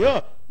சேர்ந்துட்டியோ,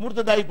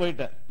 மூர்த்ததாகி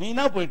போயிட்ட.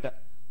 நீனா போயிட்ட.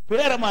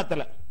 பேரை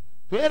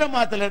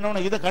மாத்தல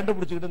என்ன? இதை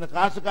கண்டுபிடிச்சுக்கிட்டு இந்த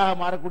காசுக்காக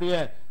மாறக்கூடிய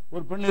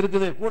ஒரு பெண்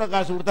இருக்குது, கூட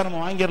காசு கொடுத்தா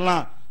நம்ம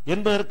வாங்கிடலாம்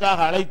என்பதற்காக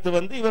அழைத்து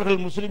வந்து இவர்கள்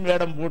முஸ்லீம்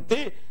வேடம் போட்டு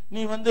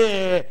நீ வந்து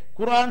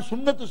குர்ஆன்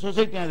சுன்னத்து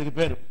சொசைட்டி, அதுக்கு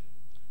பேரு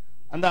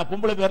அந்த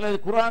பொம்பளை பேர்ல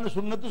குர்ஆன்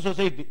சுன்னத்து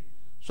சொசைட்டி.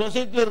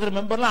 சொசைட்டில இருக்கிற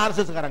மெம்பர்லாம்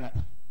RSS காரங்க.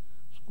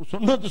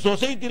 சுன்னத்து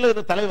சொசைட்டில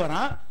இருக்கிற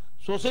தலைவரா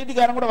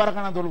சொசைட்டிக்காரன் கூட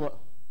வரக்கான தொழுவோம்.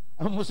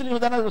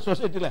 முஸ்லீம் தானே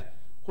சொசைட்டில.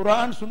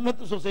 குர்ஆன்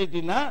சுன்னத்து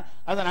சொசைட்டினா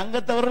அதன்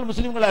அங்கத்தவர்கள்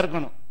முஸ்லீம்களா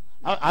இருக்கணும்.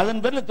 அதன்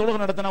பேர்ல தொழுகை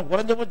நடத்தினா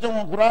குறைஞ்சபட்சம்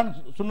குர்ஆன்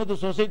சுன்னத்து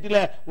சொசைட்டில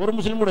ஒரு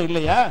முஸ்லீம் கூட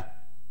இல்லையா?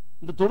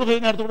 இந்த தொழுகை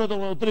நேரத்தோட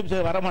ஒத்துழைப்பு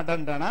செய்ய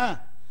வரமாட்டான்டானா?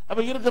 அப்ப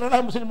இருக்கிறதா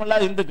முஸ்லீம்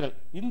அல்லாத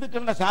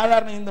இந்துக்கள்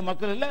சாதாரண இந்து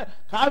மக்கள் இல்ல,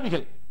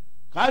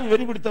 காவி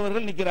வெறி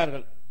பிடித்தவர்கள்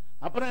நிற்கிறார்கள்.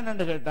 அப்புறம்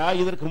என்னன்னு கேட்டா,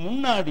 இதற்கு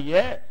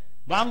முன்னாடியே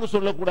பாங்கு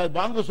சொல்லக்கூடாது,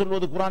 பாங்கு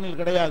சொல்வது குர்ஆனில்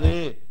கிடையாது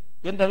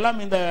என்றெல்லாம்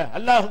இந்த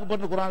அல்லாஹ்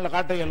அக்பர் குர்ஆன்ல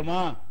காட்ட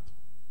இயலுமா?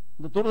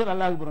 இந்த தொழுகை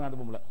அல்லாஹ் அக்பர்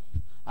காட்டும்ல,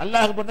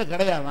 அல்லாஹ் அக்பர்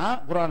கிடையாதான்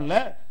குர்ஆன்ல.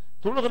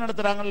 தொழுகை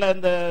நடத்துறாங்கல்ல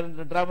இந்த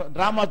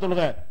டிராமா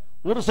தொழுகை,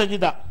 ஒரு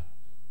சஜிதா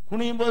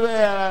குனியும் போது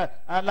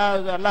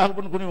அல்லாஹ்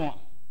அக்பர் குனிவோம்,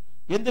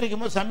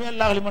 எந்திரிக்கும் போது சமி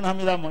அல்லாஹ் லிமன்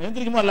ஹமீதாமோ,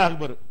 எந்திரிக்கும் அல்லாஹ்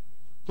அக்பர்.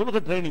 தொழுகை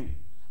ட்ரைனிங்.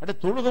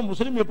 தொழுகை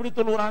முஸ்லீம் எப்படி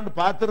தொழுகிறான்னு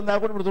பார்த்திருந்தா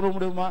கூட இப்படி தொழுக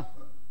முடியுமா?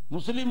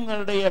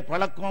 முஸ்லிம்களுடைய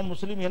பழக்கம்,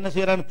 முஸ்லீம் என்ன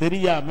செய்யறான்னு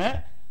தெரியாம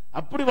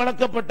அப்படி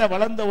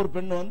வளர்ந்த ஒரு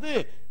பெண் வந்து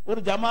ஒரு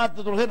ஜமாத்து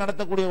தொழுகை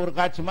நடத்தக்கூடிய ஒரு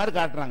காட்சி மாதிரி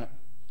காட்டுறாங்க.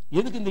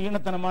 எதுக்கு இந்த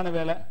ஈனத்தனமான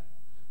வேலை?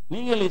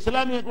 நீங்கள்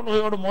இஸ்லாமிய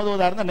கொள்கையோடு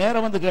மோதுவதா இருந்தா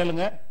நேரம் வந்து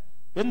கேளுங்க,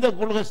 எந்த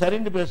கொள்கை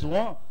சரின்னு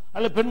பேசுவோம்.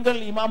 அல்ல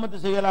பெண்கள் இமாமத்து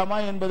செய்யலாமா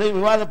என்பதை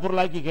விவாத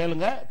பொருளாக்கி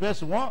கேளுங்க,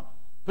 பேசுவோம்.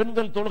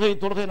 பெண்கள்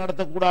தொழுகை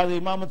நடத்தக்கூடாது,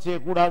 இமாமத்து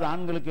செய்யக்கூடாது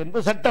ஆண்களுக்கு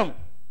என்பது சட்டம்.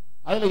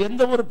 அதுல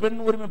எந்த ஒரு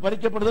பெண் உரிமை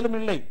பறிக்கப்படுதலும்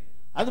இல்லை.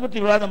 அது பற்றி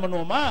விவாதம்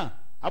பண்ணுவோமா?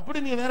 அப்படி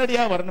நீ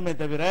நேரடியாக வரணுமே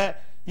தவிர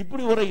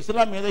இப்படி ஒரு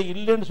இஸ்லாம் எதை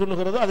இல்லைன்னு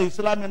சொல்லுகிறதோ அதை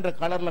இஸ்லாம் என்ற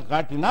கலர்ல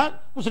காட்டினால்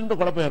முஸ்லிம்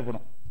குழப்பம்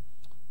ஏற்படும்.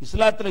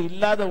 இஸ்லாத்துல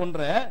இல்லாத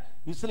ஒன்றை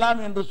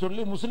இஸ்லாம் என்று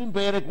சொல்லி முஸ்லிம்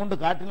பெயரை கொண்டு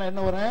காட்டினா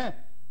என்ன வரும்?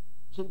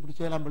 இப்படி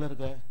செய்யலாம் போல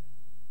இருக்க.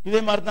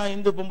 இதே மாதிரி தான்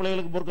இந்து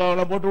பொம்பளைகளுக்கு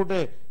புர்காவெல்லாம் போட்டு விட்டு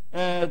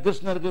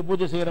கிருஷ்ணருக்கு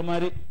பூஜை செய்யற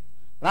மாதிரி,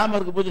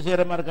 ராமருக்கு பூஜை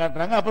செய்யற மாதிரி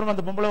காட்டுறாங்க. அப்புறம்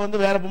அந்த பொம்பளை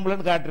வந்து வேற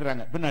பொம்பளைன்னு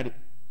காட்டுறாங்க. பின்னாடி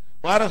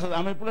வாரச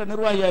அமைப்புல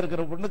நிர்வாகியா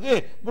இருக்கிற பொண்ணுக்கு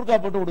புர்கா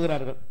போட்டு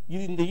விடுகிறார்கள்.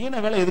 இது இந்த ஈன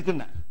வேலை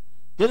எதுக்குன்னா,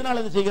 எதனால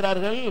இது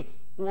செய்கிறார்கள்?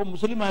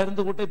 முஸ்லீமா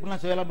இருந்து கூட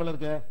இப்படிலாம் செய்யலாம் போல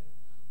இருக்க,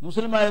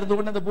 முஸ்லீமா இருந்து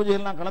கொண்டு இந்த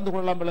பூஜைகள்லாம் கலந்து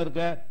கொள்ளலாம் போல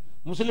இருக்க,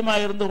 முஸ்லீமா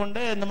இருந்து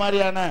கொண்டு இந்த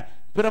மாதிரியான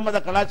பிரமத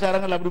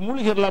கலாச்சாரங்கள் அப்படி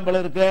மூழ்கிடலாம் போல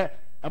இருக்க,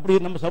 அப்படி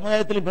நம்ம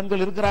சமுதாயத்திலும்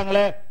பெண்கள்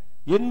இருக்கிறாங்களே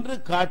என்று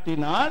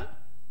காட்டினால்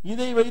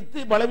இதை வைத்து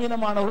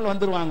பலவீனமானவர்கள்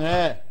வந்துருவாங்க.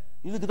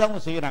 இதுக்கு தான்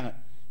அவங்க செய்யறாங்க.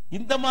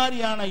 இந்த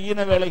மாதிரியான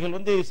ஈன வேலைகள்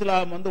வந்து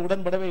இஸ்லாம் வந்து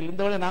உடன்படவே இல்லை.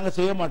 இந்த வேலையை நாங்க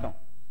செய்ய மாட்டோம்.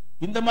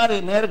 இந்த மாதிரி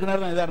நேருக்கு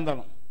நேரம் எதா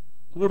இருந்தாலும்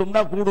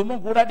கூடும்னா கூடுமோ,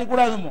 கூடாட்டி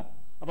கூடாதுமோ.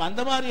 அப்ப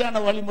அந்த மாதிரியான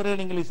வழிமுறையை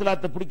நீங்கள்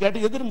இஸ்லாத்தை பிடிக்காட்டி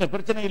எதிருங்க,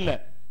 பிரச்சனை இல்லை.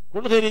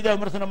 கொள்கை ரீதியா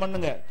விமர்சனம்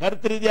பண்ணுங்க,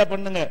 கருத்து ரீதியா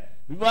பண்ணுங்க,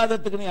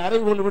 விவாதத்துக்கு நீ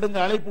அறைகூல் விடுங்க,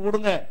 அழைப்பு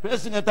கொடுங்க,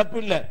 பேசுங்க, தப்பு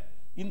இல்ல.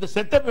 இந்த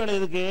செட்டப் வேலை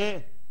இருக்கு.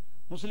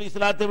 முஸ்லிம்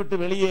இஸ்லாத்தை விட்டு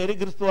வெளியேறி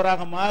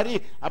கிறிஸ்துவராக மாறி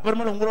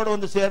அப்புறமேல உங்களோட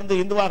வந்து சேர்ந்து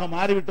இந்துவாக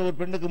மாறிவிட்ட ஒரு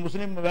பெண்ணுக்கு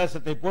முஸ்லிம்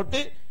வேஷத்தை போட்டு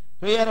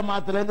பெயரை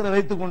மாத்தலைங்கிற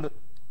வைத்துக்கொண்டு,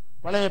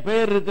 பழைய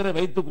பெயர் இருக்கிற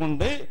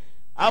வைத்துக்கொண்டு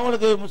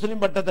அவங்களுக்கு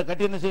முஸ்லிம் பட்டத்தை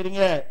கட்டி என்ன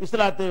செய்றீங்க,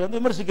 இஸ்லாத்தை வந்து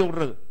விமர்சிக்க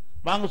விடுறது.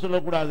 பாங்க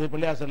சொல்லக்கூடாது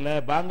பள்ளியாசல்ல,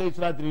 பாங்க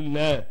இஸ்லாத்தில் இல்ல,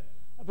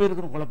 அப்ப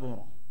இருக்கிற குழப்பம்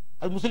வரும்.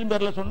 அது முஸ்லிம்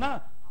பேர்ல சொன்னா,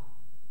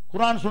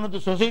 குரான் சுன்னத்து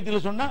சொசைட்டில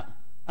சொன்னா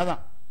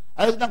அதான்.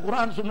 அதுக்கு தான்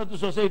குரான் சுன்னத்து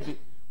சொசைட்டி.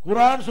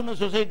 குரான்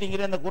சுன்னத்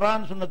சொசைட்டிங்கிற அந்த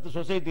குரான் சுன்னத்து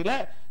சொசைட்டில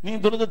நீ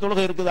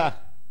தொழுகை இருக்குதா?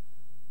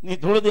 நீ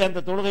தொழுது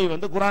அந்த தொழுகை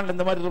வந்து குரான்ல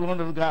இந்த மாதிரி தொழுகை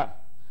இருக்கா?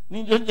 நீ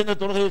செஞ்ச இந்த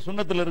தொழுகை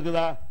சுன்னத்துல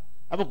இருக்குதா?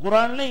 அப்ப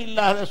குரான்ல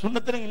இல்லாத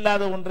சுன்னத்திலும்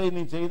இல்லாத ஒன்றை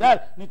நீ செய்தால்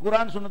நீ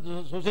குரான்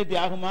சுன்னத்து சொசைட்டி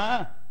ஆகுமா?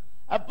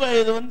 அப்ப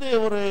இது வந்து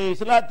ஒரு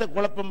இஸ்லாத்தை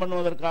குழப்பம்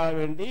பண்ணுவதற்காக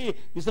வேண்டி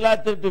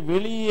இஸ்லாத்தை விட்டு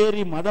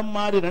வெளியேறி மதம்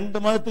மாறி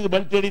 2 மதத்துக்கு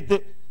பெல்ட் அடித்து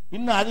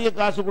இன்னும் அதிக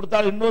காசு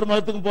கொடுத்தால் இன்னொரு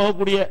மதத்துக்கு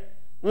போகக்கூடிய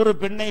ஒரு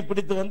பெண்ணை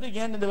பிடித்து வந்து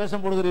ஏன் இந்த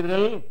வேஷம்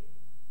போடுகிறீர்கள்?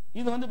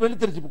 இது வந்து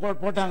வெளித்திருச்சு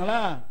போட்டாங்களா?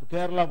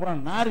 கேரளா பூரா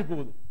நாரி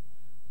போகுது.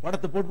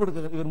 படத்தை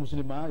போட்டு இவர்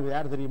முஸ்லிமா, இவர்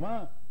யார் தெரியுமா,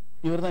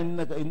 இவர் தான்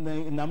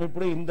இந்த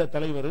அமைப்புடைய இந்த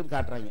தலைவர்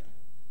காட்டுறாங்க.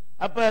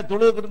 அப்ப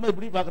தொழுகை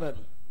இப்படி பாக்குறாரு,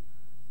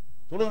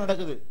 தொழுகை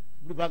நடக்குது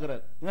இப்படி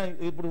பாக்குறாரு,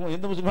 இப்படி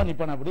எந்த முஸ்லிமா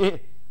நிப்பான அப்படி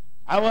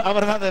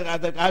அவர் தான்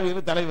அந்த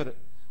காவியில் தலைவர்.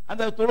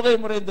 அந்த தொழுகை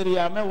முறை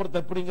தெரியாம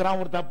ஒருத்தர் இப்படிங்கிறான்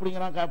ஒருத்தர்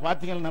அப்படிங்கிறான்.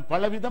 பாத்தீங்கன்னா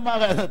பல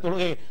விதமாக அந்த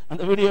தொழுகை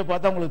அந்த வீடியோ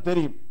பார்த்தா உங்களுக்கு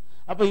தெரியும்.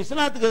 அப்ப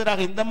இஸ்லாத்துக்கு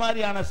எதிராக இந்த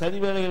மாதிரியான சதி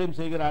வேலைகளையும்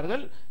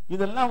செய்கிறார்கள்.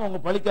 இதெல்லாம் அவங்க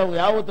பழிக்க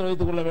யாபத்தில்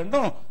வைத்துக் கொள்ள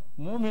வேண்டும்.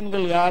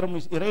 மூமின்கள் யாரும்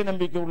இறை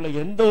நம்பிக்கை உள்ள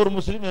எந்த ஒரு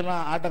முஸ்லீம்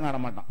எல்லாம் ஆட்டம் காண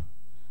மாட்டான்.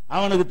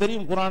 அவனுக்கு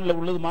தெரியும் குரான்ல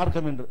உள்ளது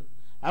மார்க்கம் என்று,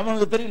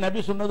 அவனுக்கு தெரியும்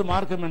நபி சொன்னது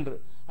மார்க்கம் என்று.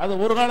 அதை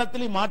ஒரு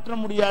காலத்திலேயே மாற்ற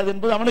முடியாது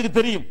என்பது அவனுக்கு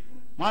தெரியும்,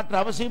 மாற்ற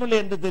அவசியமில்லை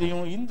என்று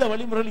தெரியும். இந்த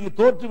வழிமுறைகள் இங்கு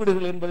தோற்று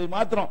விடுகள் என்பதை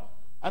மாத்திரம்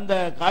அந்த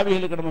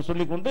காவிகளுக்கு நம்ம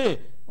சொல்லிக்கொண்டு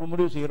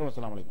முடிவு செய்கிறோம்.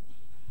 அஸ்ஸலாமு அலைக்கும்.